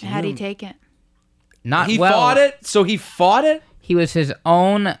 How'd he take it? Not He well. fought it? So he fought it? He was his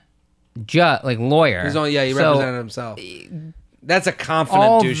own lawyer. He So represented himself. That's a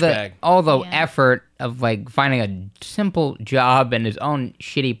confident douchebag. all the Yeah. effort of finding a simple job in his own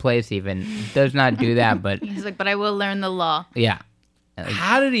shitty place even does not do that, but He's like, but I will learn the law. yeah.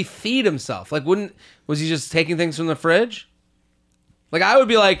 How did he feed himself? Was he just taking things from the fridge? I would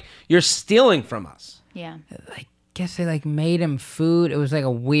be like, you're stealing from us. Yeah. guess they like made him food. It was like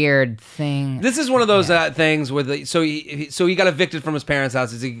a weird thing. This is one of those things where so he got evicted from his parents'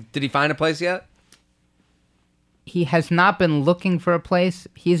 house. Did he find a place yet? He has not been looking for a place.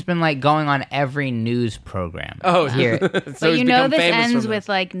 He's been like going on every news program. Oh, here. so But he's you know become this famous ends from with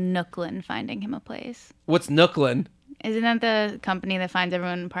like Nooklin finding him a place. What's Nooklin? Isn't that the company that finds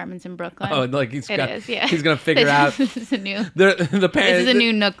everyone apartments in Brooklyn? Oh, like he's It is, yeah. He's gonna figure out This is a new. the parents. This is a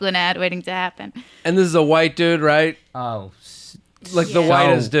new Nooklin ad waiting to happen. And this is a white dude, right? Oh, Like the Yeah.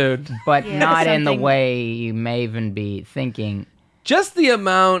 whitest dude. but Yeah, not in the something- way you may even be thinking. Just the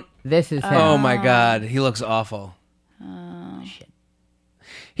amount. This is him. Oh my God, he looks awful. Shit.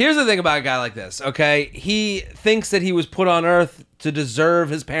 Here's the thing about a guy like this, okay? He thinks that he was put on earth to deserve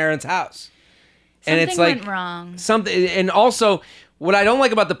his parents' house. And Something it's like went wrong. something, and also what I don't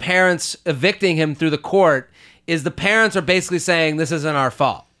like about the parents evicting him through the court is the parents are basically saying this isn't our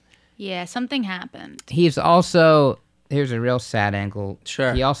fault. Yeah, something happened. He's also, here's a real sad angle.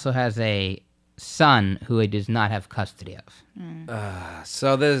 Sure. He also has a son who he does not have custody of.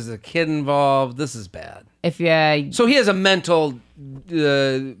 So there's a kid involved. This is bad. If you, So he has a mental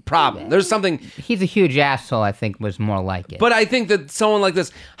problem. There's something. he's a huge asshole, I think was more like it. But I think that someone like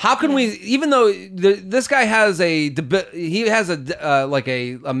this, how can we? Even though this guy has he has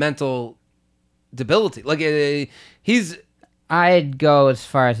a mental debility. He's. I'd go as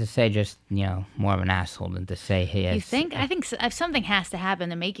far as to say just, more of an asshole than to say he is. You think? I think if something has to happen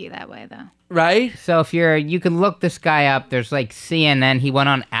to make you that way, though. Right? So if you can look this guy up. There's like CNN. He went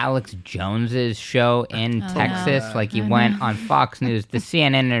on Alex Jones's show in Texas. Like he went on Fox News. The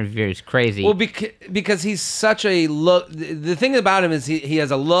CNN interview is crazy. Well, because he's such a look. The thing about him is he has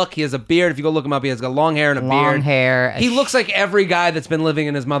a look. He has a beard. If you go look him up, he has got long hair and a Long beard. hair. He looks like every guy that's been living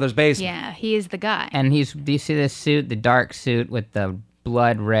in his mother's basement. Yeah, he is the guy. And do you see this suit, the dark suit with the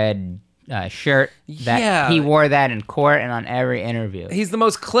blood red shirt? Yeah. He wore that in court and on every interview. He's the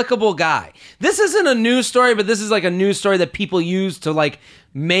most clickable guy. This isn't a news story, but this is like a news story that people use to like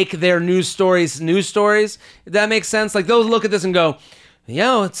make their news stories. If that makes sense? Like they'll look at this and go,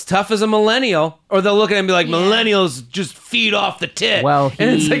 it's tough as a millennial. Or they'll look at it and be like, millennials just feed off the tit. Well,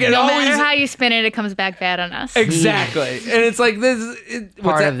 and it's like No matter how you spin it, it comes back bad on us. Exactly. And it's like this.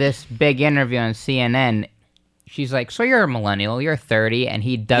 Part of this big interview on CNN, she's like, so you're a millennial, you're 30, and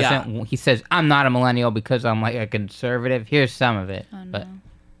he doesn't, he says, I'm not a millennial because I'm like a conservative. Here's some of it. But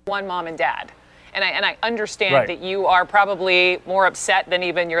One mom and dad. And I understand that you are probably more upset than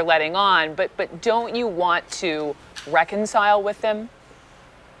even you're letting on, but don't you want to reconcile with them?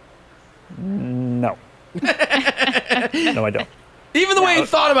 No. No, I don't. Even the way he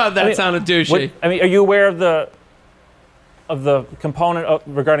thought about that sounded douchey. Are you aware of the component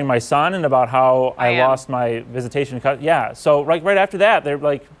regarding my son and about how I lost my visitation? Yeah. So right after that, they're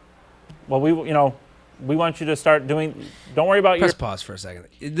like, well, we want you to start doing. Don't worry about Press pause for a second.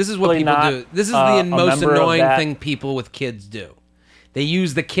 This is what Really people not, do. This is a the most member of annoying that- thing people with kids do. They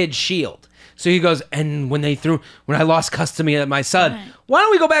use the kid shield. So he goes, and when I lost custody of my son, why don't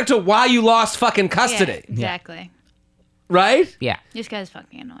we go back to why you lost fucking custody? Yeah, exactly. Right? yeah. This guy's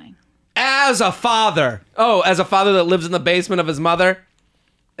fucking annoying. As a father that lives in the basement of his mother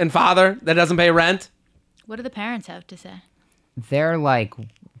and father that doesn't pay rent. What do the parents have to say? They're like,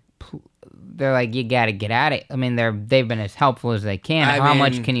 you gotta get at it. I mean, they've been as helpful as they can. How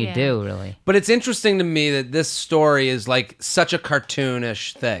much can you do, really? But it's interesting to me that this story is like such a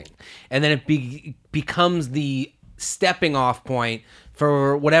cartoonish thing. And then it becomes the stepping off point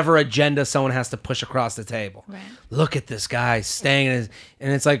for whatever agenda someone has to push across the table. Right. Look at this guy staying in his,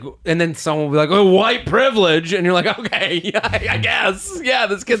 and it's like, and then someone will be like, oh, white privilege. And you're like, okay, yeah, I guess. Yeah,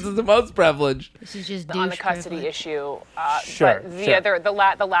 this kid's the most privileged. This is just On the douche custody privilege. issue. Sure, But sure.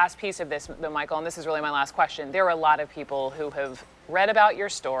 the last piece of this, though, Michael, and this is really my last question. There are a lot of people who have read about your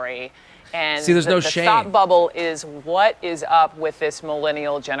story. And See, there's no the shame. thought bubble is what is up with this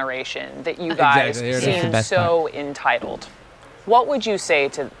millennial generation that you guys Exactly, here it is. seem That's the best so entitled. What would you say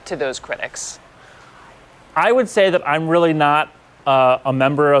to those critics? I would say that I'm really not a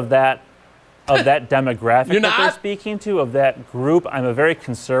member of that demographic You're that they're not? speaking to, of that group. I'm a very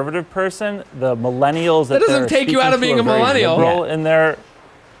conservative person. The millennials That doesn't they're take you speaking out of to being are a very millennial. liberal in their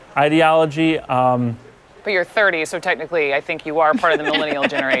ideology. But you're 30, so technically I think you are part of the millennial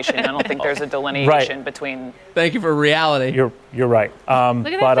generation. I don't think there's a delineation between. Thank you for reality. You're right.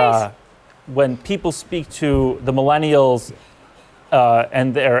 Look at But that face. when people speak to the millennials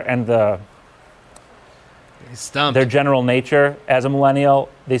and He's stumped. their general nature as a millennial,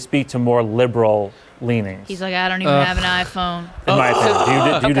 they speak to more liberal leanings. He's like, I don't even have an iPhone. in my opinion. Do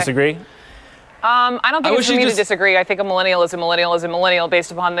you Okay. disagree? I don't think I it's wish for you me just- to disagree. I think a millennial is a millennial is a millennial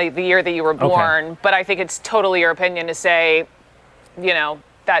based upon the year that you were born. But I think it's totally your opinion to say,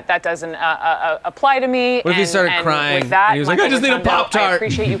 that doesn't apply to me. What if he started and crying With that, and he was like, Michael I just need a Rotundo, Pop-Tart. I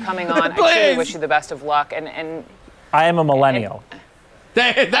appreciate you coming on. I Please. truly wish you the best of luck. And I am a millennial.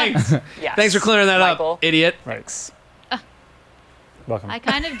 Thanks. yes. Thanks for clearing that Michael. up, idiot. Thanks. Welcome. I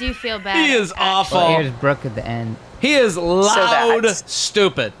kind of do feel bad. He is awful. Well, here's Brooke at the end. He is loud, that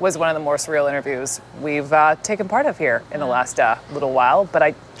stupid. Was one of the more surreal interviews we've taken part of here in the last little while. But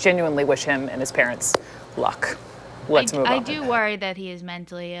I genuinely wish him and his parents luck. Let's move on. I do worry that he is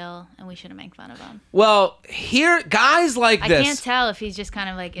mentally ill, and we shouldn't make fun of him. Well, here, guys like I this. can't tell if he's just kind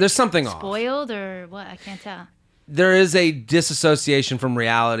of like There's something off. spoiled or what. I can't tell. There is a disassociation from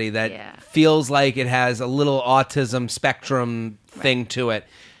reality that Yeah. feels like it has a little autism spectrum thing to it.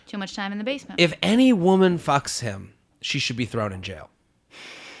 Too much time in the basement. If any woman fucks him, she should be thrown in jail.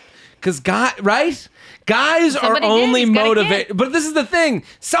 Because right? Guys Somebody are did. only He's got a motivated. kid. But this is the thing.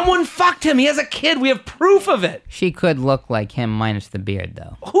 Someone fucked him. He has a kid. We have proof of it. She could look like him minus the beard,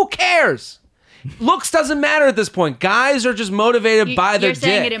 though. Who cares? Looks doesn't matter at this point. Guys are just motivated by their You're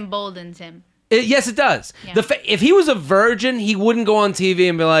saying dick. it emboldens him. Yes, it does. Yeah. If he was a virgin, he wouldn't go on TV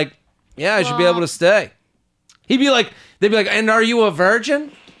and be like, "Yeah, I should be Well- able to stay." He'd be like, they'd be like, "And are you a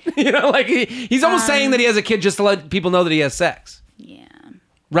virgin?" Like he's almost saying that he has a kid just to let people know that he has sex, Yeah.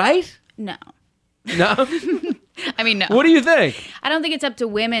 right? No. No. I mean, no. What do you think? I don't think it's up to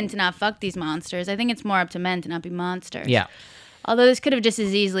women to not fuck these monsters. I think it's more up to men to not be monsters. Yeah. Although this could have just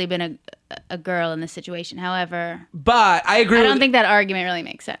as easily been a girl in this situation. However, But I agree. I don't think that argument really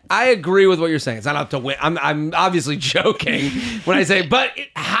makes sense. I agree with what you're saying. It's not up to win. I'm obviously joking when I say, but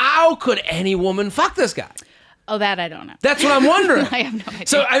how could any woman fuck this guy? Oh, that I don't know. That's what I'm wondering. I have no idea.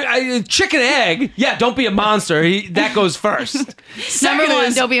 So I chicken egg. Yeah, don't be a monster. That goes first. Second Number one,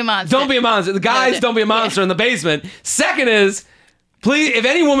 is, don't be a monster. Don't be a monster. The guys, don't be a monster in the basement. Second is, please, if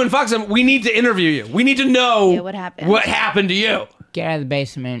any woman fucks him, we need to interview you. We need to know what happened. What happened to you? Get out of the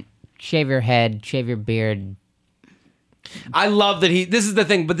basement, shave your head, shave your beard. I love that this is the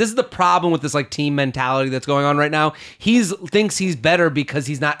thing, but this is the problem with this like team mentality that's going on right now. Thinks he's better because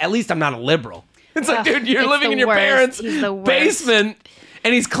he's not, at least I'm not a liberal. It's like, dude, you're it's living the in your worst. parents' He's the worst. basement,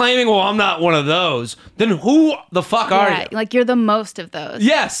 and he's claiming, well, I'm not one of those. Then who the fuck are Yeah, you? like you're the most of those.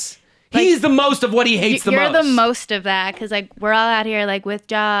 Yes. He's the most of what he hates the You're most. the most of that because like we're all out here like with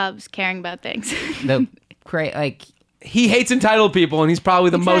jobs, caring about things. He hates entitled people, and he's probably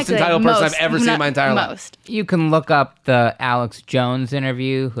the most Exactly. entitled person Most, I've ever seen in my entire life. Most. You can look up the Alex Jones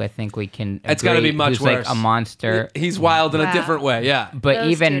interview, who I think we can. It's got to be agree much who's worse. like a monster. He's wild in a Wow. different way, yeah. But Those two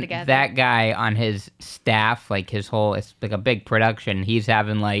even together. that guy on his staff, like his whole, it's like a big production. He's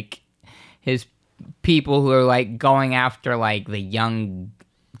having like his people who are like going after like the young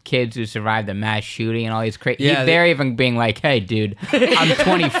kids who survived the mass shooting and all these crazy. Yeah, They're even being like, "Hey, dude, I'm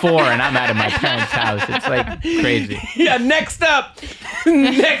 24 and I'm out of my parents' house." It's like crazy. Yeah, next up,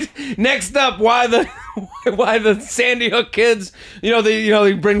 why the Sandy Hook kids?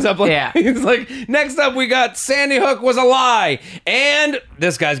 He brings up like, Yeah. he's like, next up we got Sandy Hook was a lie, and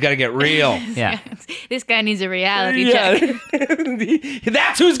this guy's got to get real. Yeah. This guy needs a reality Yeah, check.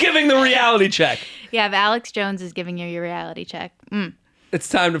 that's who's giving the reality check. Yeah, if Alex Jones is giving you your reality check. It's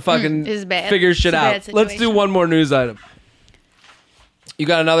time to fucking this is bad. figure shit It's a bad out. Let's do situation. one more news item. You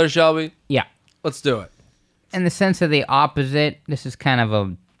got another, Shelby? Yeah. Let's do it. In the sense of the opposite, this is kind of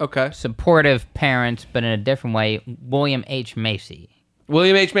a Okay. supportive parents, but in a different way. William H. Macy,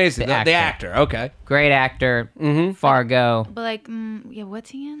 William H. Macy, the actor. actor. Okay. great actor, Fargo, But like, yeah, what's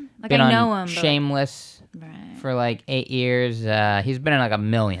he in? Like been I on know him. But Shameless right. for like 8 years. He's been in like a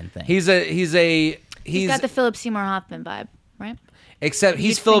million things. He's got the Philip Seymour Hoffman vibe, right? except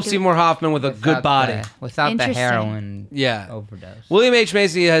he's You'd Philip think of- Seymour Hoffman with a good body. Without the Interesting. heroin Yeah. overdose. William H.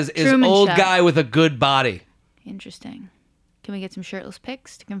 Macy is Truman old Show. guy with a good body. Interesting. Can we get some shirtless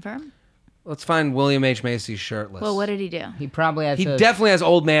pics to confirm? Let's find William H. Macy shirtless. Well, what did he do? He probably has He those- definitely has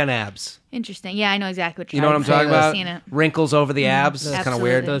old man abs. Interesting. Yeah, I know exactly what You know what I'm talking I've about? Seen it. Wrinkles over the abs. It's kind of Absolutely.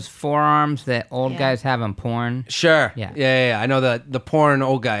 weird. those forearms that old Yeah. guys have in porn. Sure. Yeah. Yeah. I know the porn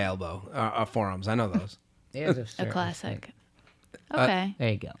old guy elbow forearms. I know those. There's A shirtless classic. pic. Okay. There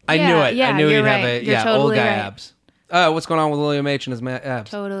you go. I Yeah, knew it. I yeah, knew he'd you're have right. a You're old totally guy right. abs. What's going on with William H. and his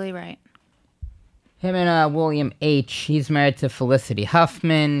abs? Totally right. Him and William H. He's married to Felicity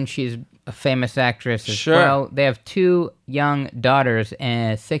Huffman. She's a famous actress as Sure. well. They have two young daughters,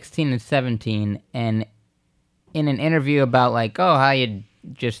 16 and 17. And in an interview about like, how you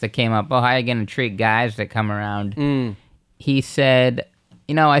just that came up, how you gonna treat guys that come around? He said,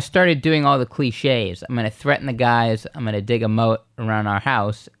 I started doing all the cliches. I'm gonna threaten the guys. I'm gonna dig a moat around our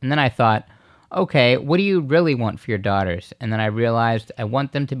house. And then I thought, okay, what do you really want for your daughters? And then I realized I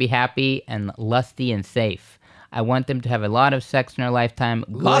want them to be happy and lusty and safe. I want them to have a lot of sex in their lifetime.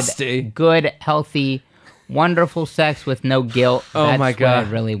 Lusty? Good, healthy, wonderful sex with no guilt. Oh, my God. That's what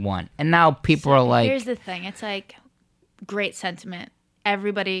I really want. And now people are like... Here's the thing. It's like great sentiment.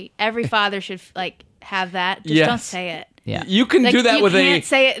 Every father should like have that. Just don't say it. Yeah. You can Like, do that you with can't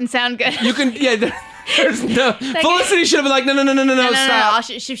say it and sound good. You can, there's no... Felicity should have been like, no, stop.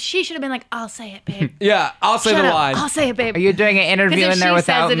 She should have been like, I'll say it, babe. Yeah, I'll say Shut the up. line. I'll say it, babe. Are you doing an interview in there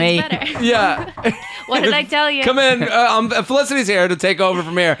without me? Yeah. What did I tell you? Come in. Felicity's here to take over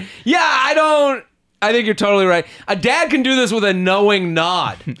from here. Yeah, I think you're totally right. A dad can do this with a knowing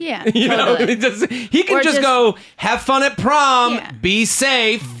nod. Yeah, You know, totally. he can Or just go, have fun at prom, Yeah. be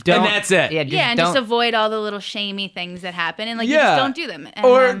safe, and that's it. And just avoid all the little shamey things that happen, and like you just don't do them. And,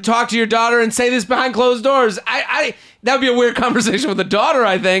 Or talk to your daughter and say this behind closed doors. That would be a weird conversation with a daughter,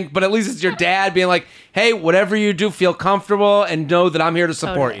 I think, but at least it's your dad being like, hey, whatever you do, feel comfortable and know that I'm here to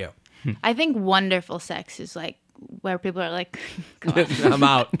support Totally. you. I think wonderful sex is like where people are like, I'm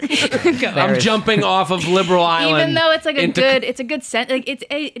out. I'm jumping off of Liberal Island. even though it's like it's a good scent. Like it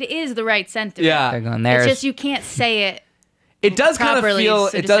is the right sentiment. Yeah. They're going, It's there's just you can't say it. It does kind of properly, feel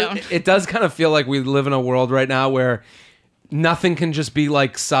so it just does don't. it does kind of feel like we live in a world right now where nothing can just be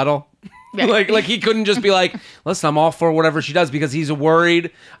like subtle. Yeah. like he couldn't just be like, listen, I'm all for whatever she does, because he's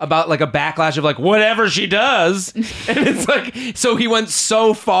worried about like a backlash of like whatever she does. And it's like, so he went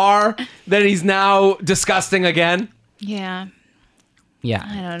so far that he's now disgusting again. Yeah, Yeah.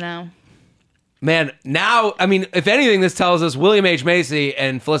 I don't know. Man, now, I mean, if anything, this tells us William H. Macy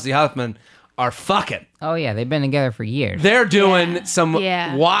and Felicity Huffman are fucking. Oh, yeah. They've been together for years. They're doing some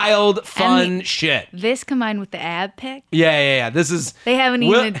Yeah. wild, fun And shit. This combined with the ab pic, Yeah. This is... they haven't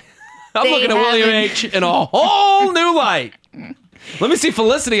even. I'm They looking at William haven't- H. in a whole new light. Let me see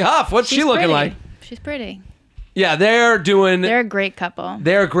Felicity Huff. What's she She's looking pretty. like? She's pretty. Yeah, they're doing... They're a great couple.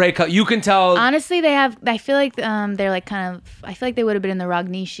 They're a great couple. You can tell... Honestly, they have. I feel like they're like kind of. I feel like they would have been in the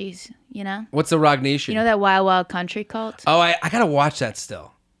Rognishis. You know. What's the Rognishi? You know that Wild Wild Country cult. Oh, I gotta watch that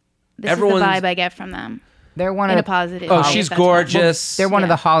still. This everyone's- is the vibe I get from them. They're one In of a positive. Oh, way, she's if that's possible. gorgeous. They're one of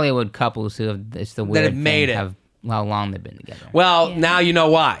Yeah. the Hollywood couples who have, it's the weird have made thing, it. Have how long they've been together. Well, Yeah. now you know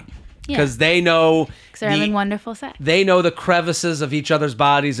why. Because they know... Because they're having wonderful sex. They know the crevices of each other's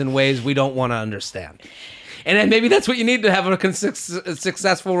bodies in ways we don't want to understand. And then maybe that's what you need to have a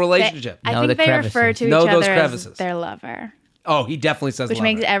successful relationship. I Know the think they crevices. refer to Know each those other crevices. as their lover, Oh, he definitely says which lover.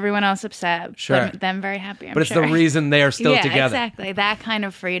 makes everyone else upset. Sure. But them very happy. I'm But it's sure. the reason they are still yeah, together. exactly. That kind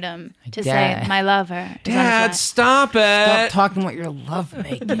of freedom to Dad. say my lover. is Dad, stop it. Stop talking about your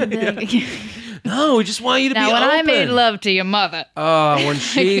lovemaking. undefined. No, we just want you to Now, be when open. I made love to your mother, Oh, when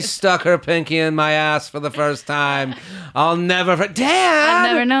she stuck her pinky in my ass for the first time, I'll never... Dad!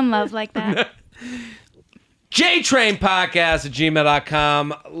 I've never known love like that. JTrainPodcast at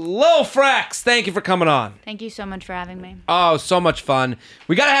gmail.com. Lil Frex, thank you for coming on. Thank you so much for having me. Oh, so much fun.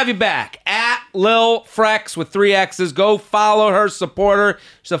 We got to have you back. At Lil Frex with 3 X's. Go follow her, support her.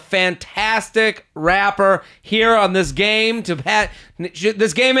 She's a fantastic rapper here on this game.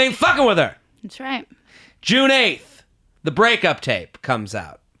 This game ain't fucking with her. That's right. June 8th, the breakup tape comes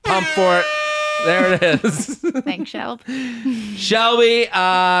out. Pump for it. There it is. Thanks, Shelb. Shelby,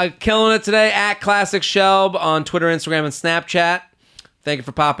 killing it today. At Classic Shelb on Twitter, Instagram, and Snapchat. Thank you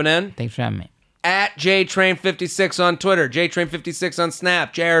for popping in. Thanks for having me. At JTrain56 on Twitter, JTrain56 on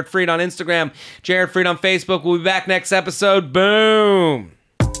Snap, Jared Freed on Instagram, Jared Freed on Facebook. We'll be back next episode. Boom.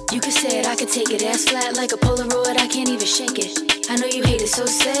 You could say it, I could take it. Ass flat like a Polaroid, I can't even shake it. I know you hate it so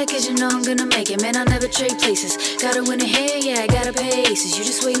sad, cause you know I'm gonna make it. Man, I'll never trade places. Gotta win a hand, yeah, I gotta pay aces. You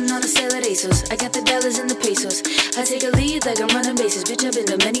just waiting on a sale at ASOS. I got the dollars and the pesos. I take a lead like I'm running bases. Bitch, I've been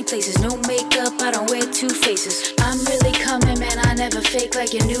to many places. No makeup, I don't wear 2 faces. I'm really coming, man, I never fake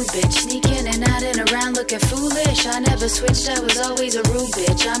like your new bitch. Sneak in and out and around looking foolish. I never switched, I was always a rude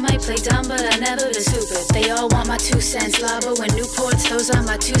bitch. I might play dumb, but I never been stupid. They all want my 2 cents. Labo and Newports, those are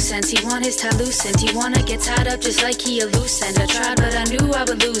my 2 cents. He want his tie loosened. He wanna get tied up just like he a loose end. I tried, but I knew I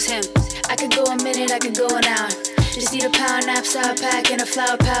would lose him. I could go a minute, I could go an hour. Just need a power nap, side pack, and a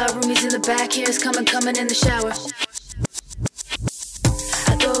flower power. Roomies in the back, here's coming in the shower.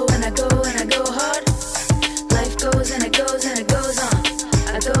 I go and I go and I go hard. Life goes and it goes and it goes on.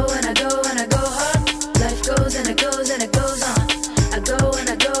 I go and I go and I go hard. Life goes and it goes and it goes on. I go and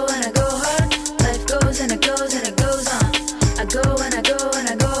I go and I go hard. Life goes and it goes and it goes on. I go and I go and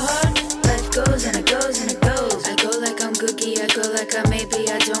I go hard. Life goes and it goes and it goes. I go like I'm Googie, I go like I may be.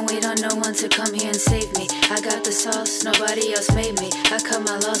 I don't wait on no one to come here and save me. I got the sauce, nobody else made me. I cut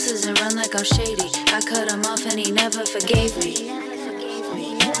my losses and run like I'm shady. I cut him off and he never forgave me. Never forgave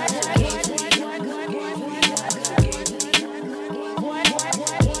me.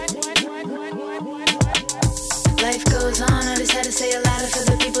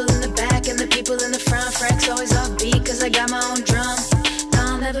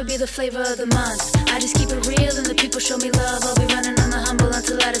 never be the flavor of the month. I just keep it real and the people show me love. I'll be running on the humble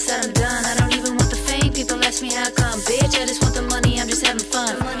until I decide I'm done. I don't even want the fame, people ask me how come. Bitch, I just want the money, I'm just having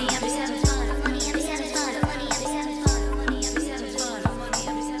fun. Money, I'm just having fun. Money, I'm just having fun. Money, I'm just having fun. Money, I'm just having fun. Money,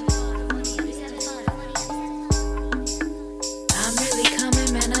 I'm just having fun. Money, I'm just having fun. I'm really coming,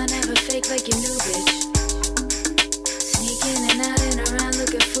 man, I never fake like you knew, bitch. Sneaking and out and around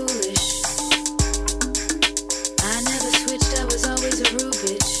looking foolish. I never switched, I was always a rude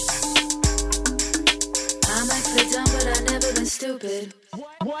bitch. I might play dumb, but I never been stupid.